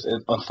 It's just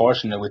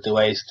unfortunate with the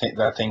ways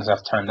that things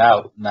have turned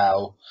out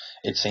now.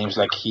 It seems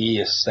like he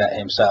is set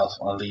himself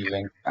on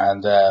leaving,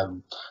 and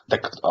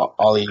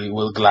Ollie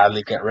will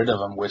gladly get rid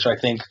of him, which I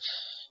think,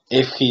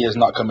 if he is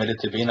not committed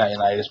to being at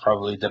United, is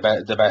probably the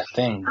best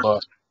thing.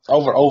 But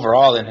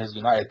overall in his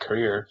United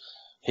career,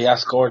 he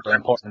has scored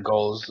important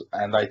goals,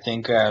 and I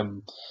think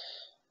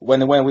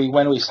when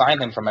we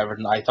signed him from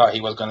Everton, I thought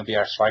he was going to be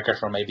our striker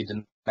for maybe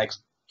the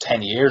next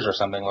 10 years or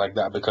something like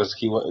that, because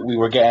we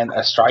were getting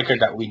a striker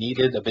that we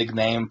needed, a big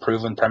name,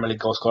 proven Premier League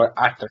goal scorer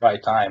at the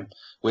right time,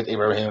 with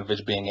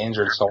Ibrahimovic being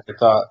injured. So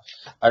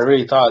I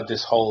really thought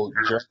this whole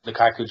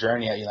Lukaku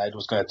journey at United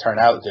was going to turn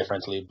out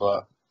differently,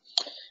 but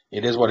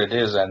it is what it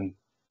is, and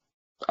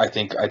I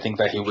think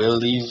that he will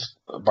leave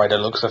by the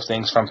looks of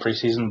things from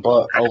preseason.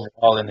 But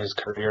overall in his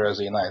career as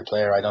a United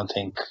player, I don't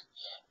think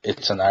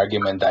it's an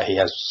argument that he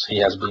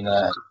has been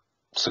a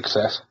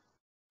success.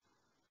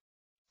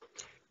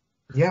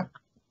 Yeah,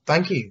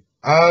 thank you.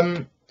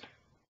 I'm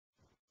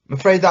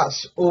afraid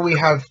that's all we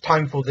have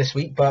time for this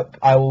week, but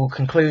I will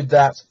conclude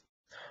that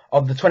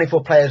of the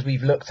 24 players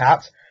we've looked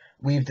at,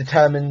 we've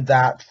determined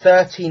that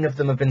 13 of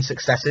them have been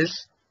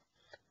successes,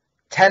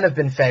 10 have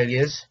been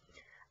failures,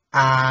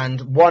 and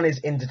 1 is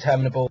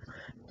indeterminable.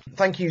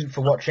 Thank you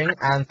for watching,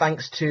 and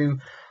thanks to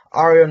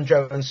Arion,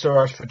 Joe, and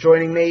Soros for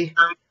joining me.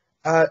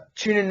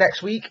 Tune in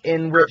next week,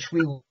 in which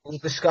we will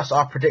discuss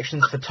our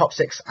predictions for top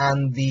 6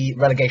 and the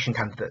relegation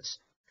candidates.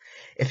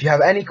 If you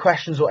have any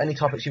questions or any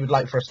topics you would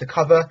like for us to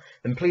cover,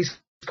 then please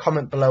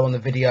comment below on the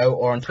video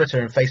or on Twitter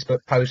and Facebook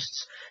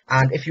posts.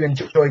 And if you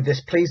enjoyed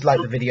this, please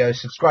like the video,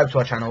 subscribe to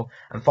our channel,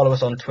 and follow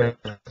us on Twitter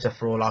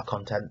for all our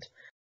content.